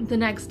the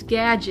next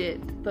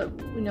gadget, but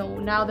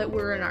now that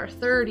we're in our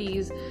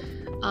 30s,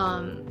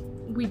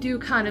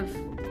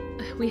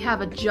 we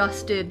have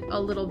adjusted a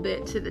little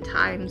bit to the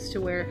times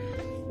to where,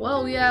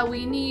 well, yeah,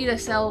 we need a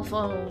cell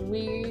phone,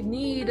 we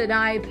need an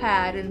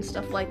iPad and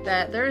stuff like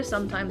that. There are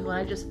some times when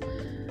I just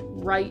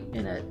write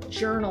in a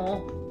journal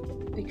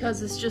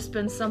because it's just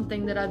been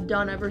something that I've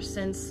done ever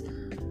since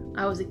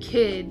I was a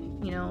kid.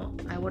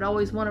 I would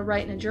always want to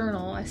write in a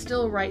journal. I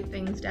still write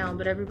things down,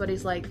 but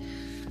everybody's like,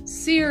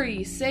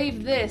 Siri,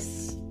 save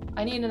this.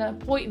 I need an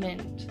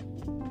appointment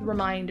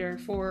reminder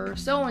for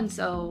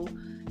so-and-so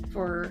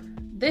for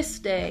this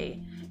day.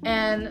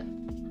 And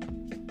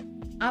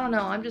I don't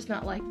know, I'm just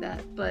not like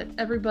that. But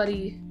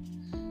everybody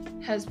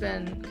has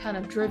been kind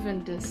of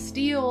driven to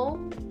steal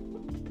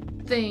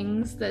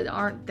things that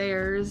aren't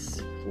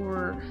theirs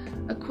for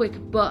a quick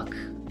buck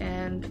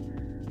and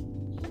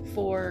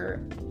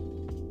for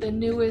the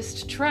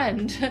newest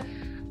trend.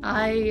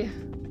 I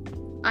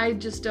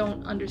just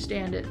don't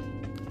understand it.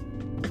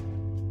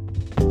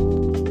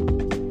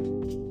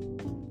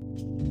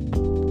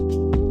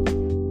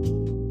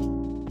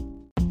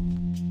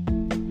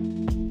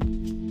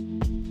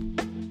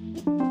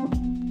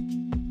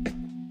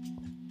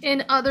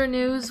 In other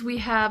news, we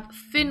have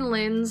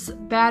Finland's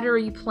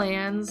battery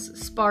plans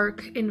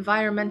spark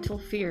environmental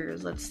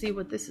fears. Let's see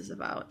what this is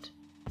about.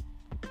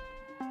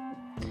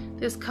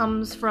 This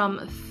comes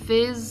from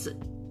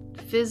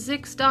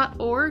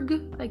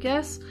physics.org, I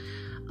guess.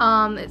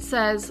 It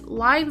says,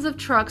 lines of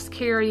trucks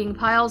carrying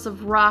piles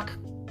of rock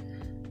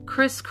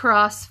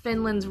crisscross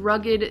Finland's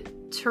rugged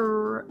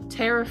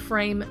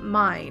terraframe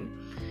mine,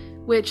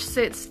 which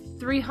sits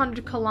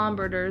 300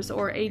 kilometers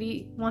or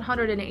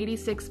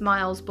 186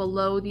 miles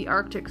below the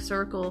Arctic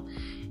Circle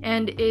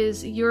and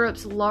is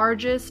Europe's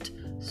largest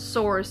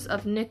source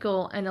of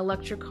nickel and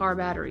electric car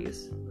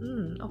batteries.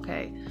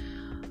 Okay.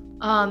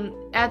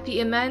 At the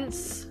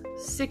immense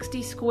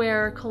 60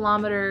 square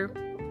kilometer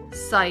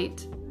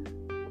site,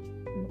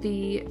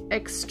 the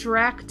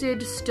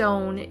extracted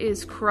stone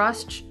is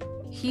crushed,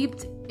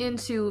 heaped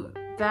into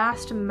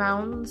vast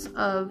mounds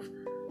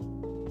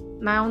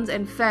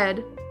and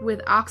fed with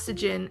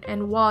oxygen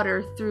and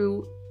water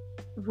through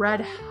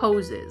red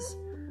hoses,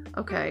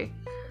 okay,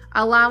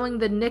 allowing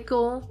the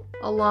nickel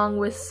along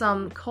with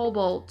some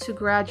cobalt to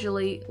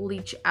gradually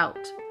leach out.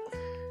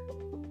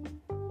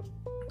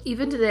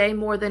 Even today,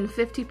 more than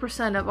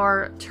 50% of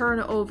our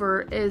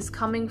turnover is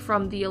coming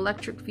from the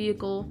electric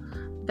vehicle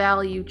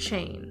value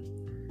chain.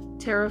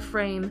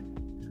 Terraframe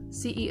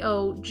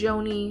CEO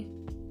Joni,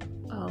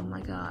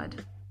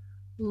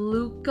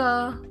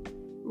 Luca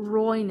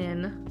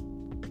Roinen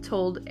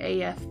told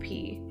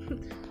AFP.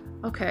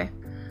 Okay.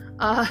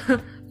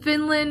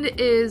 Finland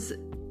is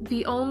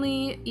the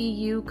only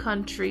EU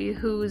country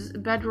whose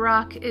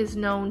bedrock is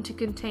known to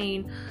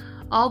contain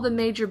all the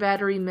major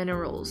battery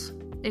minerals,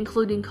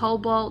 including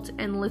cobalt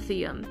and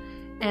lithium,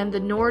 and the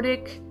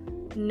Nordic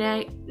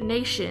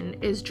nation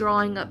is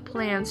drawing up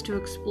plans to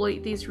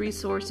exploit these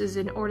resources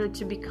in order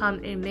to become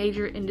a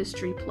major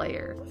industry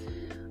player.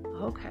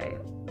 Okay.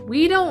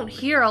 We don't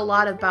hear a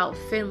lot about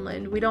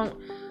Finland. We don't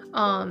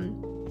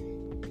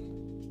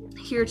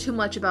hear too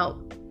much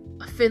about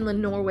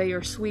Finland, Norway,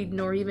 or Sweden,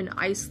 or even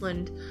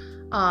Iceland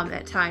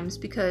at times,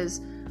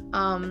 because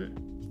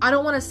I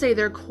don't want to say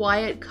they're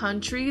quiet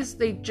countries.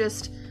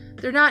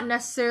 They're not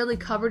necessarily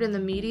covered in the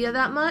media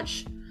that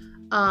much.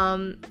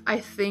 I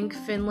think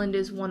Finland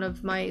is one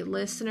of my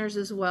listeners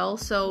as well,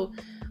 so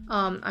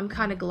I'm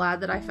kind of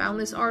glad that I found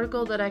this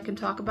article that I can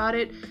talk about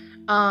it.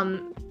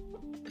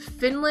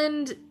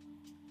 Finland,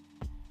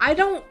 I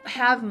don't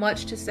have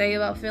much to say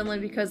about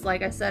Finland because,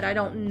 like I said, I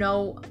don't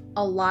know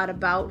a lot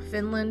about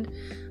Finland.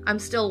 I'm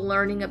still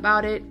learning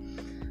about it,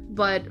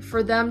 but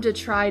for them to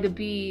try to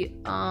be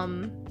a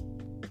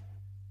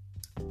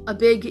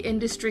big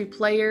industry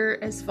player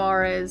as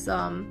far as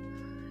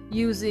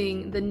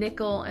using the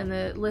nickel and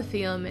the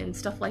lithium and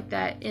stuff like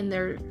that in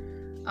their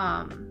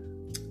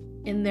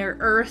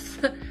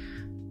earth,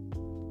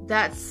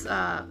 that's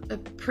a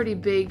pretty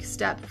big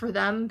step for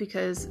them,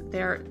 because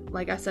they're,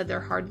 like I said, they're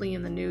hardly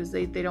in the news.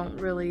 They don't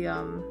really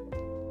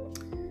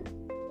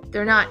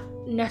they're not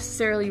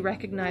necessarily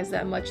recognized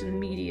that much in the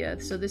media,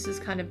 so this is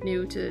kind of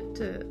new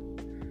to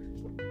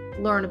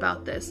learn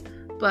about this.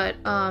 But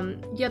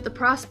yet the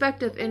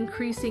prospect of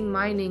increasing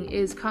mining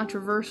is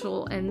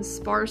controversial, and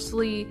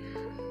sparsely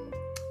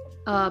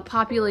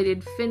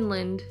populated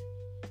Finland,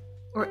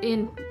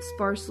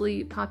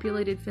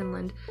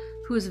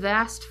 whose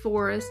vast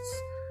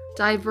forests,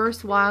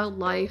 diverse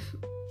wildlife,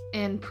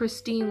 and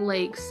pristine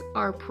lakes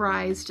are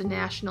prized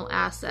national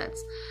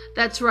assets.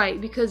 That's right,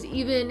 because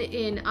even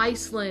in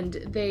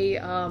Iceland, they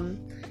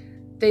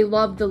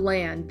love the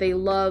land. They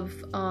love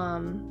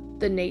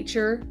the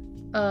nature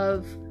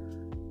of,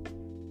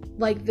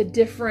 like, the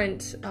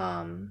different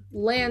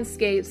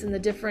landscapes and the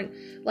different,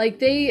 like,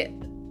 they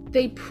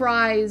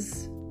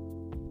prize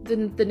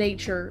the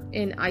nature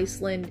in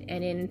Iceland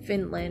and in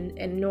Finland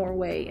and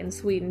Norway and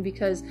Sweden,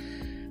 because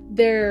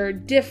they're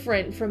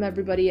different from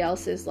everybody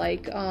else's.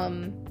 Like,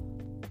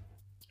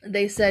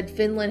 they said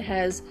Finland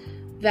has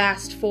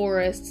vast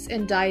forests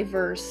and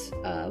diverse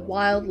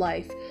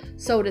wildlife.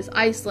 So does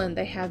Iceland.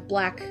 They have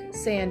black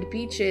sand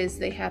beaches,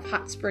 they have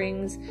hot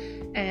springs,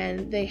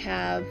 and they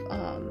have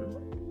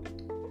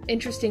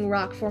interesting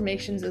rock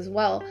formations as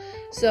well.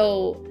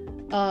 So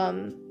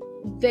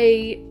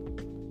they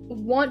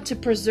want to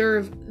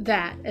preserve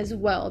that as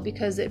well,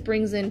 because it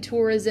brings in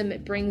tourism,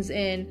 it brings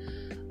in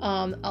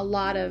a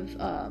lot of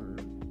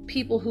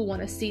people who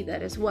want to see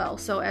that as well.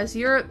 So as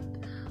Europe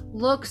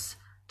looks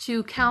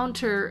to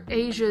counter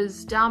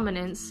Asia's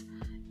dominance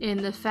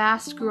in the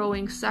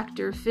fast-growing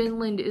sector,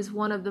 Finland is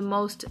one of the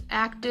most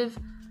active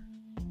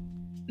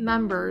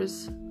member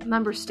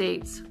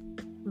states,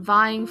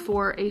 vying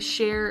for a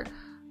share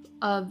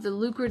of the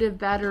lucrative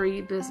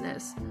battery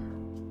business.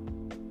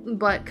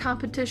 But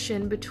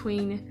competition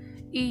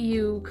between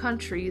EU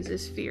countries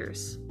is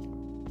fierce.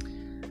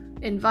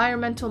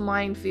 Environmental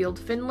minefield.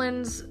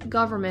 Finland's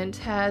government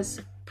has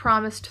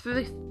promised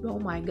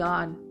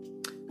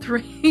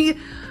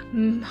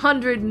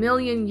 300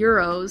 million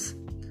euros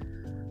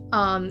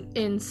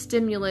in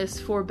stimulus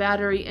for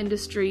battery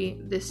industry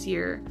this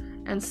year,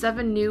 and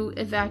 7 new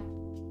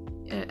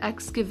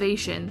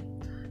excavation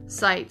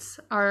sites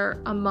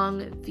are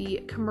among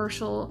the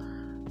commercial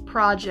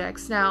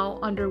projects now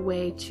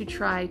underway to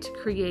try to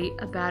create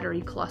a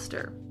battery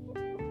cluster.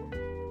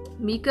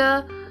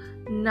 Mika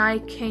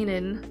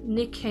Nikkanen,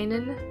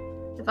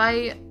 if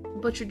I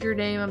butchered your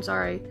name, I'm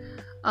sorry,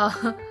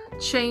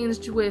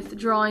 charged with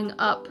drawing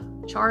up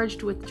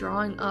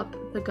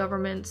the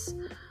government's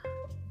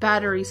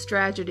battery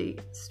strategy.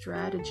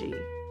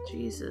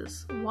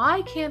 Jesus,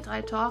 why can't I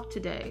talk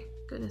today?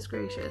 Goodness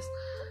gracious.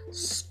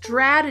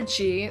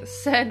 strategy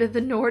said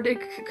the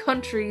Nordic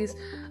countries'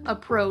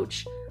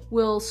 approach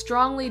will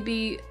strongly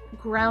be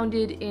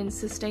grounded in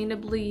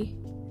sustainably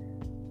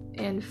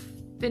and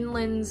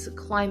Finland's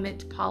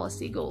climate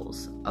policy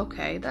goals.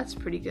 Okay, that's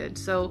pretty good.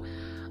 So,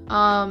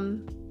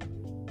 from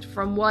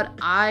what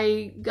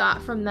I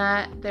got from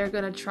that, they're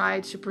going to try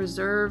to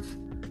preserve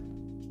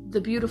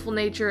the beautiful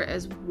nature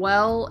as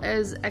well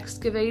as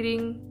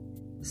excavating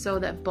so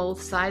that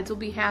both sides will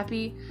be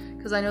happy.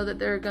 Because I know that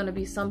there are going to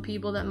be some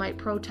people that might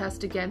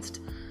protest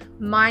against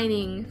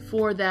mining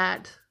for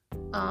that,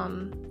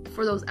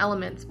 for those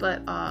elements,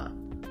 but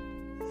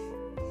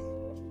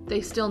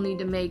they still need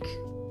to make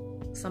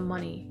some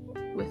money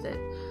with it.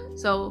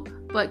 So,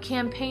 but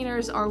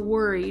campaigners are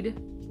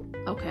worried,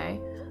 okay,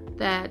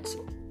 that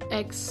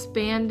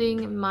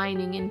expanding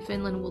mining in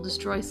Finland will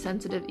destroy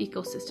sensitive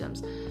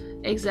ecosystems.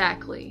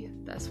 Exactly.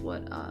 That's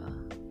what I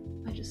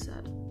just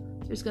said.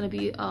 There's going to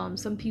be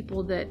some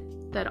people that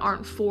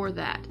aren't for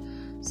that.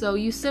 So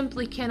you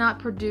simply cannot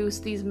produce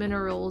these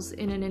minerals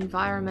in an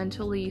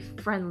environmentally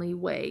friendly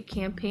way.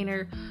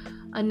 Campaigner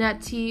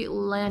Antti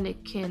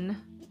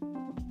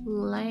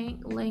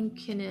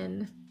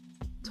Lankinen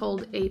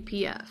told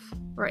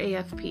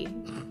AFP.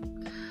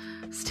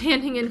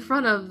 Standing in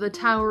front of the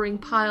towering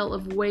pile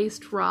of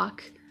waste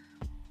rock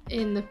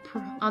on the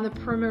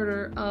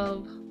perimeter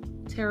of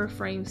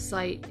Terraframe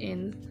site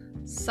in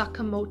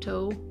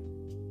Sakamoto.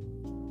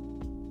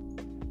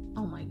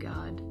 Oh my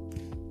god.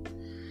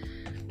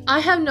 I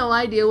have no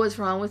idea what's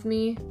wrong with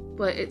me,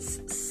 but it's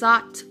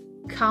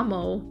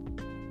Satkamo,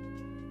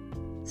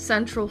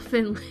 central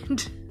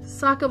Finland.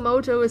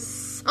 Sakamoto is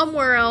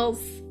somewhere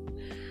else.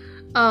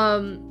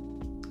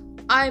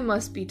 I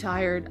must be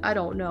tired. I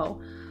don't know.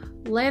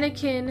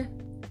 Lanikin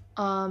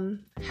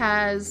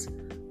has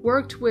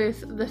worked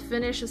with the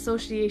Finnish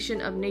Association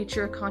of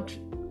Nature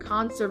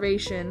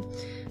Conservation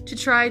to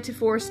try to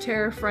force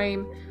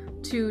Terraframe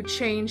to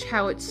change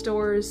how it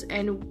stores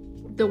and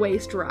the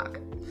waste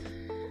rock,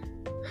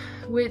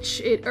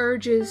 which it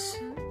argues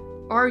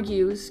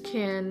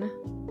can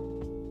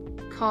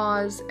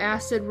cause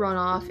acid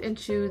runoff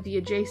into the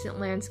adjacent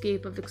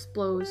landscape of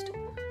exposed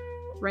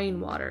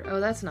rainwater. Oh,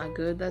 that's not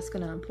good. That's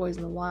going to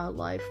poison the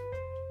wildlife.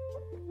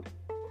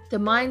 The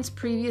mine's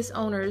previous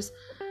owners,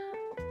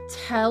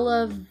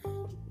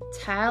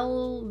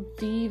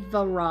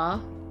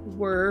 Talvivaara,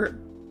 were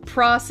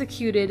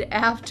prosecuted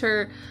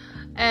after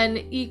an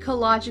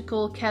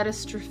ecological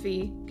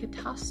catastrophe.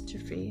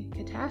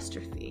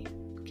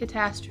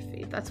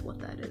 That's what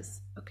that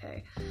is.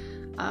 Okay.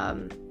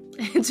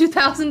 In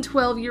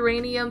 2012,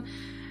 uranium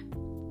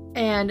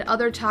and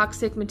other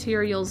toxic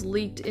materials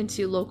leaked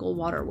into local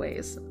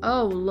waterways.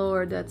 Oh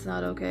Lord, that's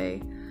not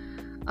okay.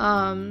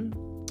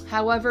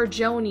 However,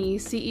 Joni,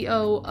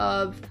 CEO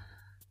of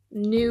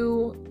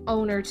they're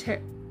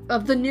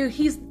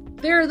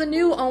the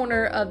new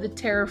owner of the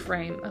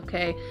Terraframe,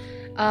 okay,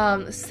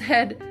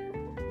 said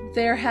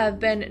there have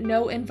been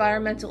no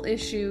environmental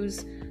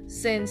issues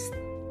since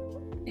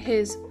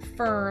his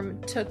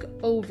firm took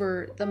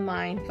over the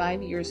mine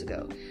 5 years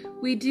ago.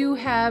 We do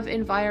have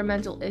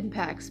environmental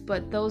impacts,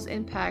 but those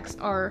impacts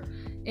are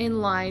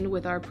in line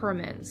with our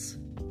permits,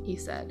 he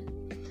said.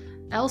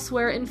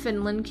 Elsewhere in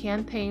Finland,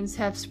 campaigns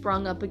have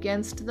sprung up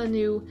against the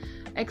new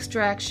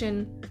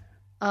extraction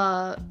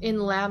in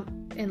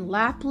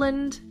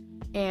Lapland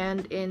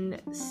and in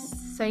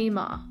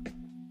Saimaa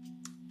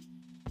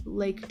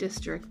Lake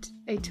District,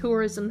 a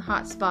tourism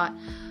hotspot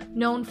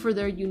known for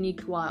their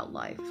unique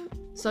wildlife.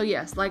 So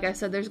yes, like I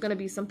said, there's going to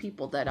be some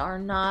people that are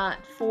not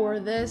for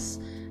this.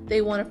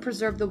 They want to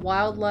preserve the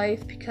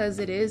wildlife because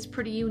it is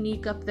pretty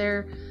unique up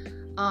there,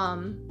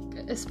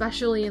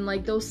 especially in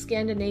like those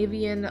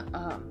Scandinavian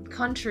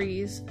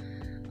countries,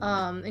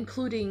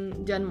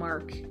 including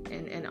Denmark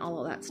and all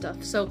of that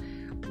stuff. So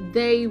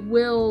they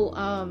will,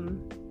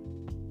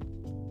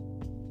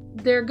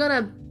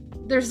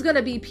 there's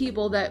gonna be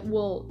people that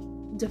will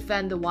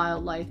defend the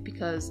wildlife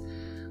because,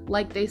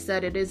 like they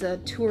said, it is a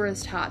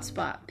tourist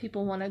hotspot.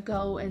 People want to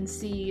go and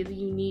see the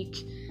unique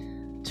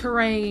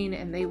terrain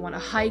and they want to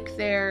hike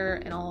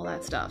there and all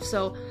that stuff.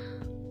 So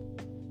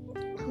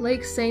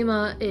Lake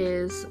Saimaa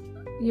is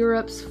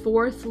Europe's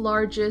 4th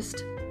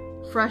largest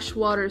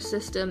freshwater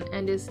system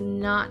and is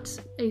not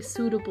a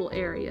suitable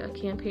area,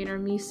 campaigner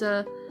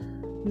Misa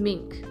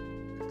Mink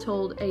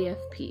told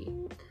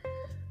AFP,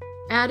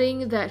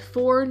 adding that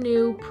 4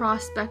 new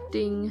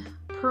prospecting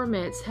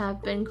permits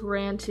have been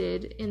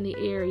granted in the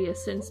area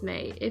since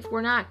May. If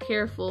we're not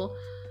careful,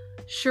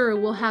 sure,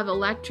 we'll have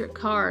electric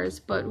cars,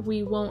 but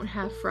we won't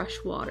have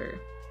fresh water.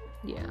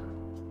 Yeah.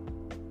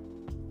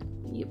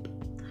 Yep.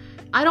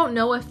 I don't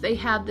know if they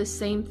have the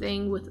same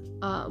thing with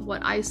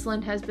what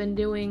Iceland has been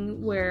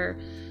doing, where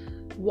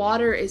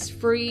water is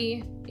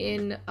free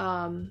in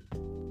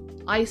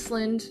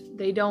Iceland.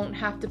 They don't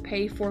have to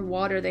pay for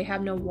water. They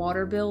have no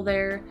water bill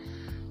there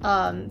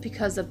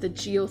because of the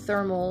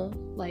geothermal,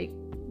 like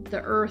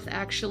the earth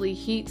actually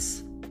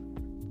heats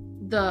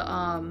the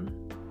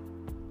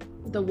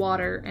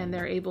water and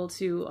they're able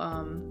to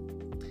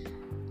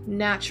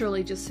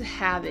naturally just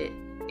have it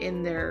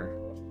in their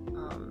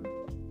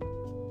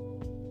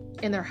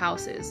in their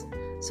houses.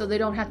 So they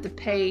don't have to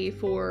pay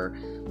for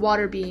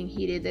water being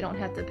heated. They don't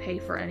have to pay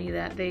for any of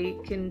that. They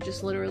can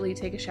just literally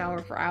take a shower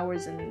for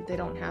hours and they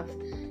don't have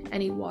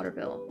any water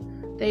bill.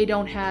 They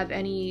don't have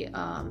any...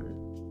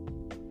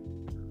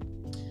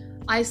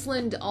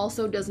 Iceland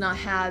also does not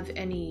have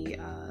any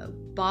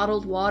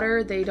bottled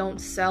water. They don't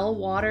sell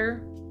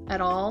water at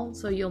all,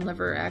 so you'll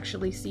never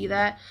actually see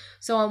that.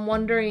 So I'm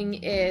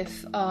wondering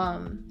if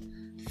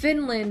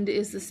Finland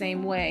is the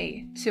same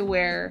way, to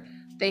where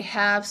they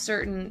have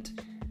certain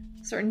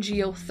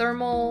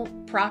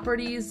geothermal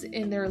properties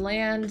in their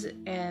land,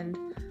 and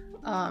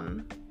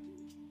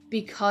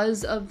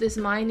because of this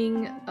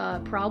mining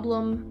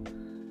problem,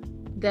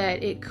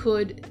 that it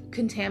could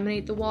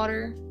contaminate the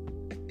water,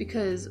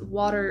 because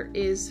water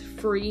is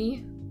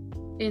free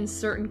in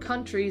certain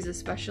countries,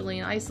 especially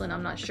in Iceland.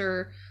 I'm not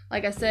sure.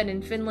 Like I said,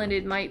 in Finland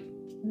it might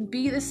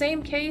be the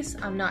same case.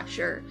 I'm not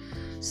sure.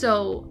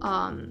 So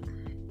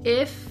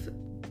if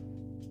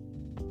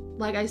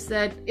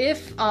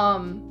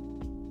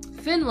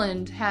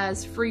Finland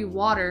has free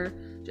water,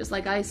 just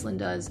like Iceland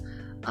does,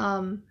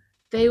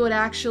 they would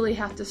actually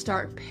have to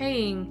start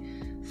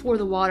paying for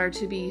the water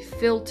to be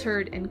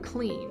filtered and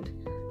cleaned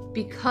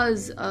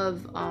because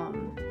of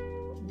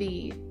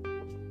the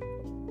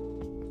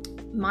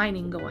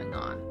mining going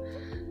on.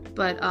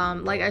 But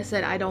like I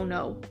said, I don't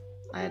know.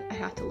 I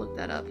have to look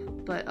that up.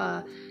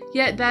 But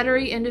yet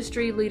battery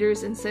industry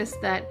leaders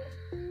insist that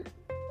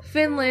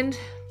Finland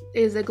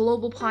is a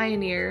global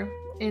pioneer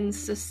in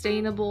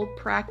sustainable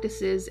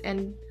practices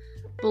and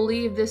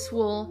believe this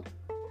will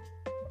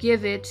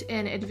give it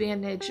an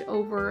advantage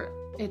over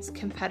its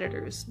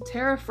competitors.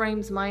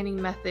 TerraFrame's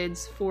mining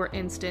methods, for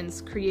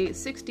instance, create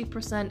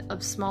 60%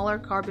 of smaller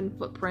carbon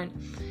footprint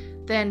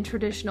than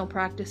traditional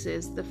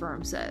practices, the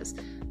firm says.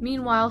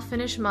 Meanwhile,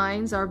 Finnish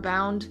mines are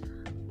bound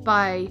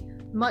by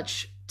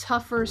much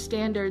tougher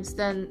standards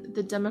than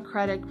the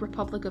Democratic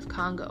Republic of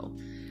Congo,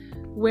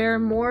 where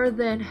more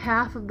than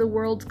half of the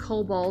world's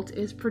cobalt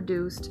is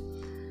produced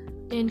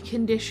in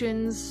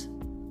conditions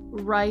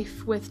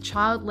rife with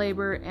child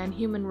labor and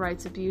human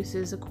rights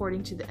abuses,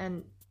 according to the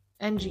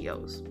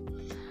NGOs.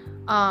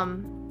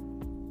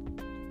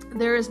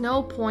 There is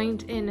no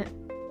point in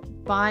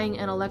buying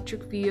an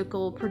electric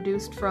vehicle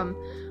produced from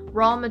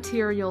raw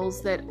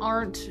materials that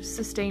aren't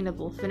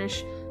sustainable,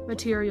 Finnish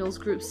Materials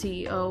Group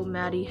CEO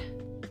Matti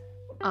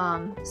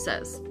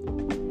says.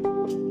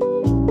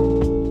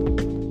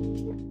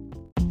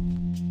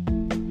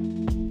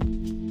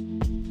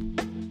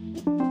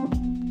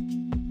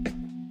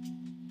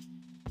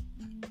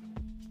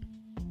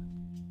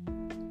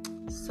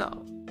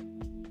 So,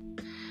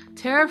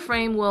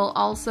 TerraFrame will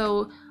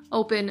also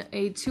open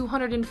a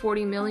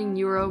 240 million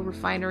euro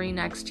refinery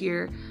next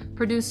year,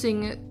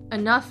 producing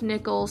enough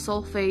nickel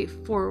sulfate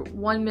for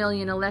 1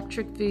 million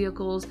electric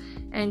vehicles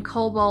and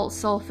cobalt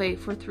sulfate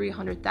for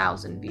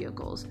 300,000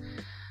 vehicles.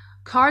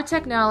 Car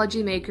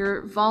technology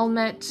maker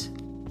Valmet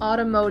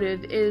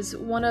Automotive is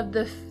one of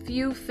the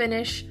few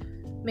Finnish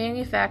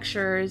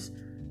manufacturers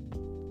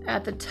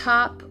at the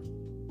top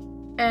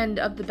end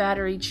of the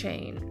battery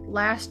chain.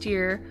 Last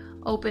year,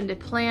 opened a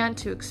plant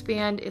to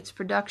expand its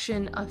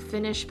production of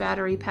Finnish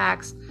battery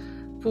packs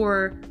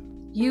for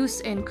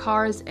use in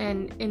cars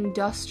and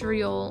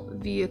industrial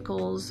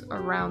vehicles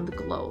around the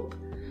globe.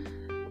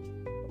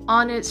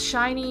 On its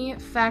shiny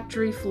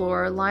factory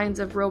floor, lines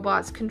of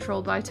robots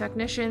controlled by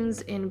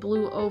technicians in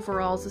blue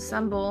overalls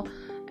assemble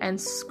and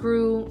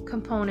screw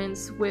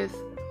components with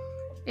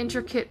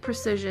intricate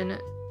precision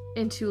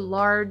into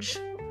large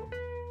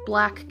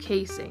black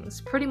casings.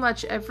 Pretty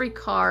much every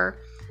car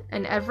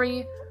and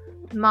every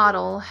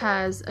model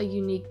has a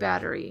unique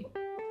battery.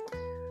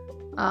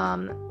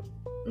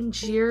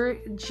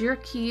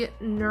 Jyrki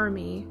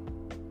Nurmi,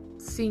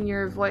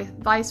 Senior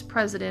Vice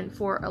President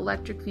for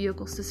Electric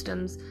Vehicle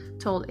Systems,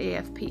 told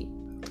AFP.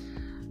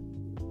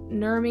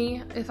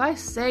 Nurmi, if I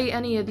say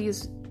any of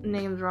these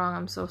names wrong,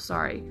 I'm so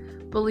sorry,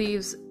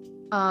 believes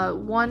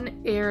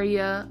one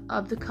area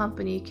of the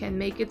company can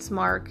make its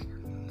mark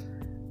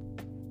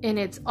in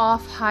its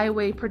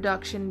off-highway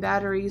production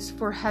batteries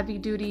for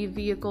heavy-duty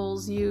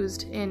vehicles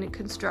used in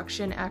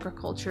construction,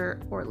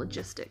 agriculture, or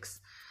logistics.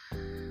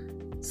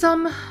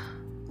 Some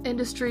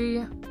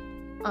industry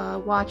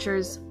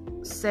watchers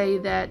say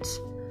that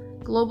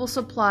global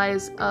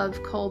supplies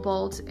of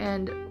cobalt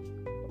and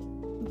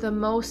the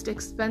most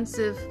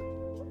expensive,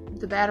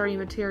 the battery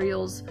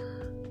materials,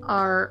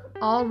 are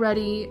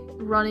already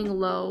running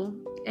low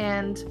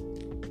and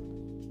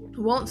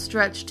won't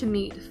stretch to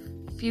meet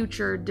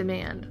future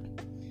demand.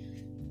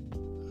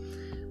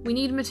 We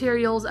need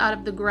materials out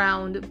of the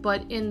ground,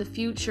 but in the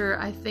future,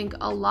 I think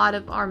a lot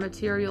of our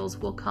materials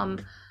will come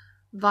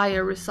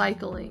via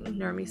recycling,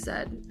 Nurmi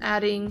said,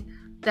 adding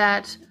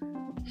that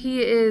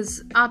he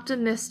is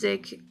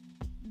optimistic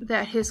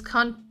that his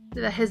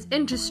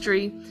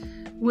industry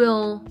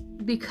will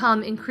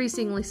become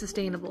increasingly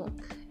sustainable.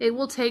 It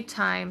will take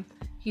time,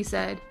 he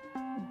said,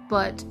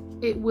 but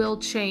it will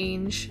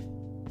change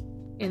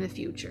in the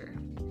future.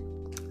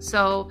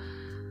 So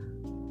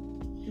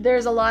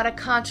there's a lot of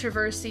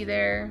controversy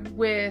there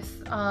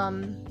with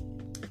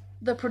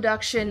the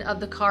production of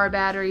the car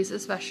batteries,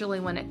 especially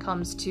when it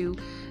comes to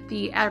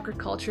the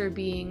agriculture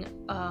being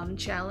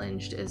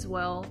challenged as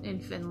well in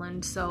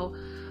Finland. So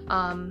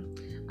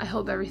I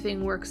hope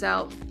everything works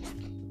out.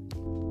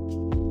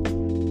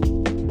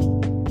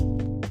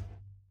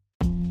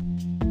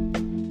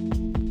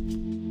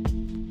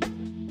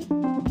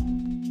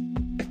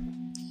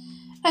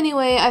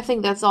 Anyway, I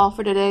think that's all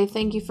for today.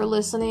 Thank you for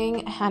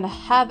listening and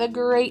have a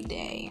great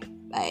day.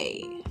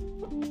 Bye.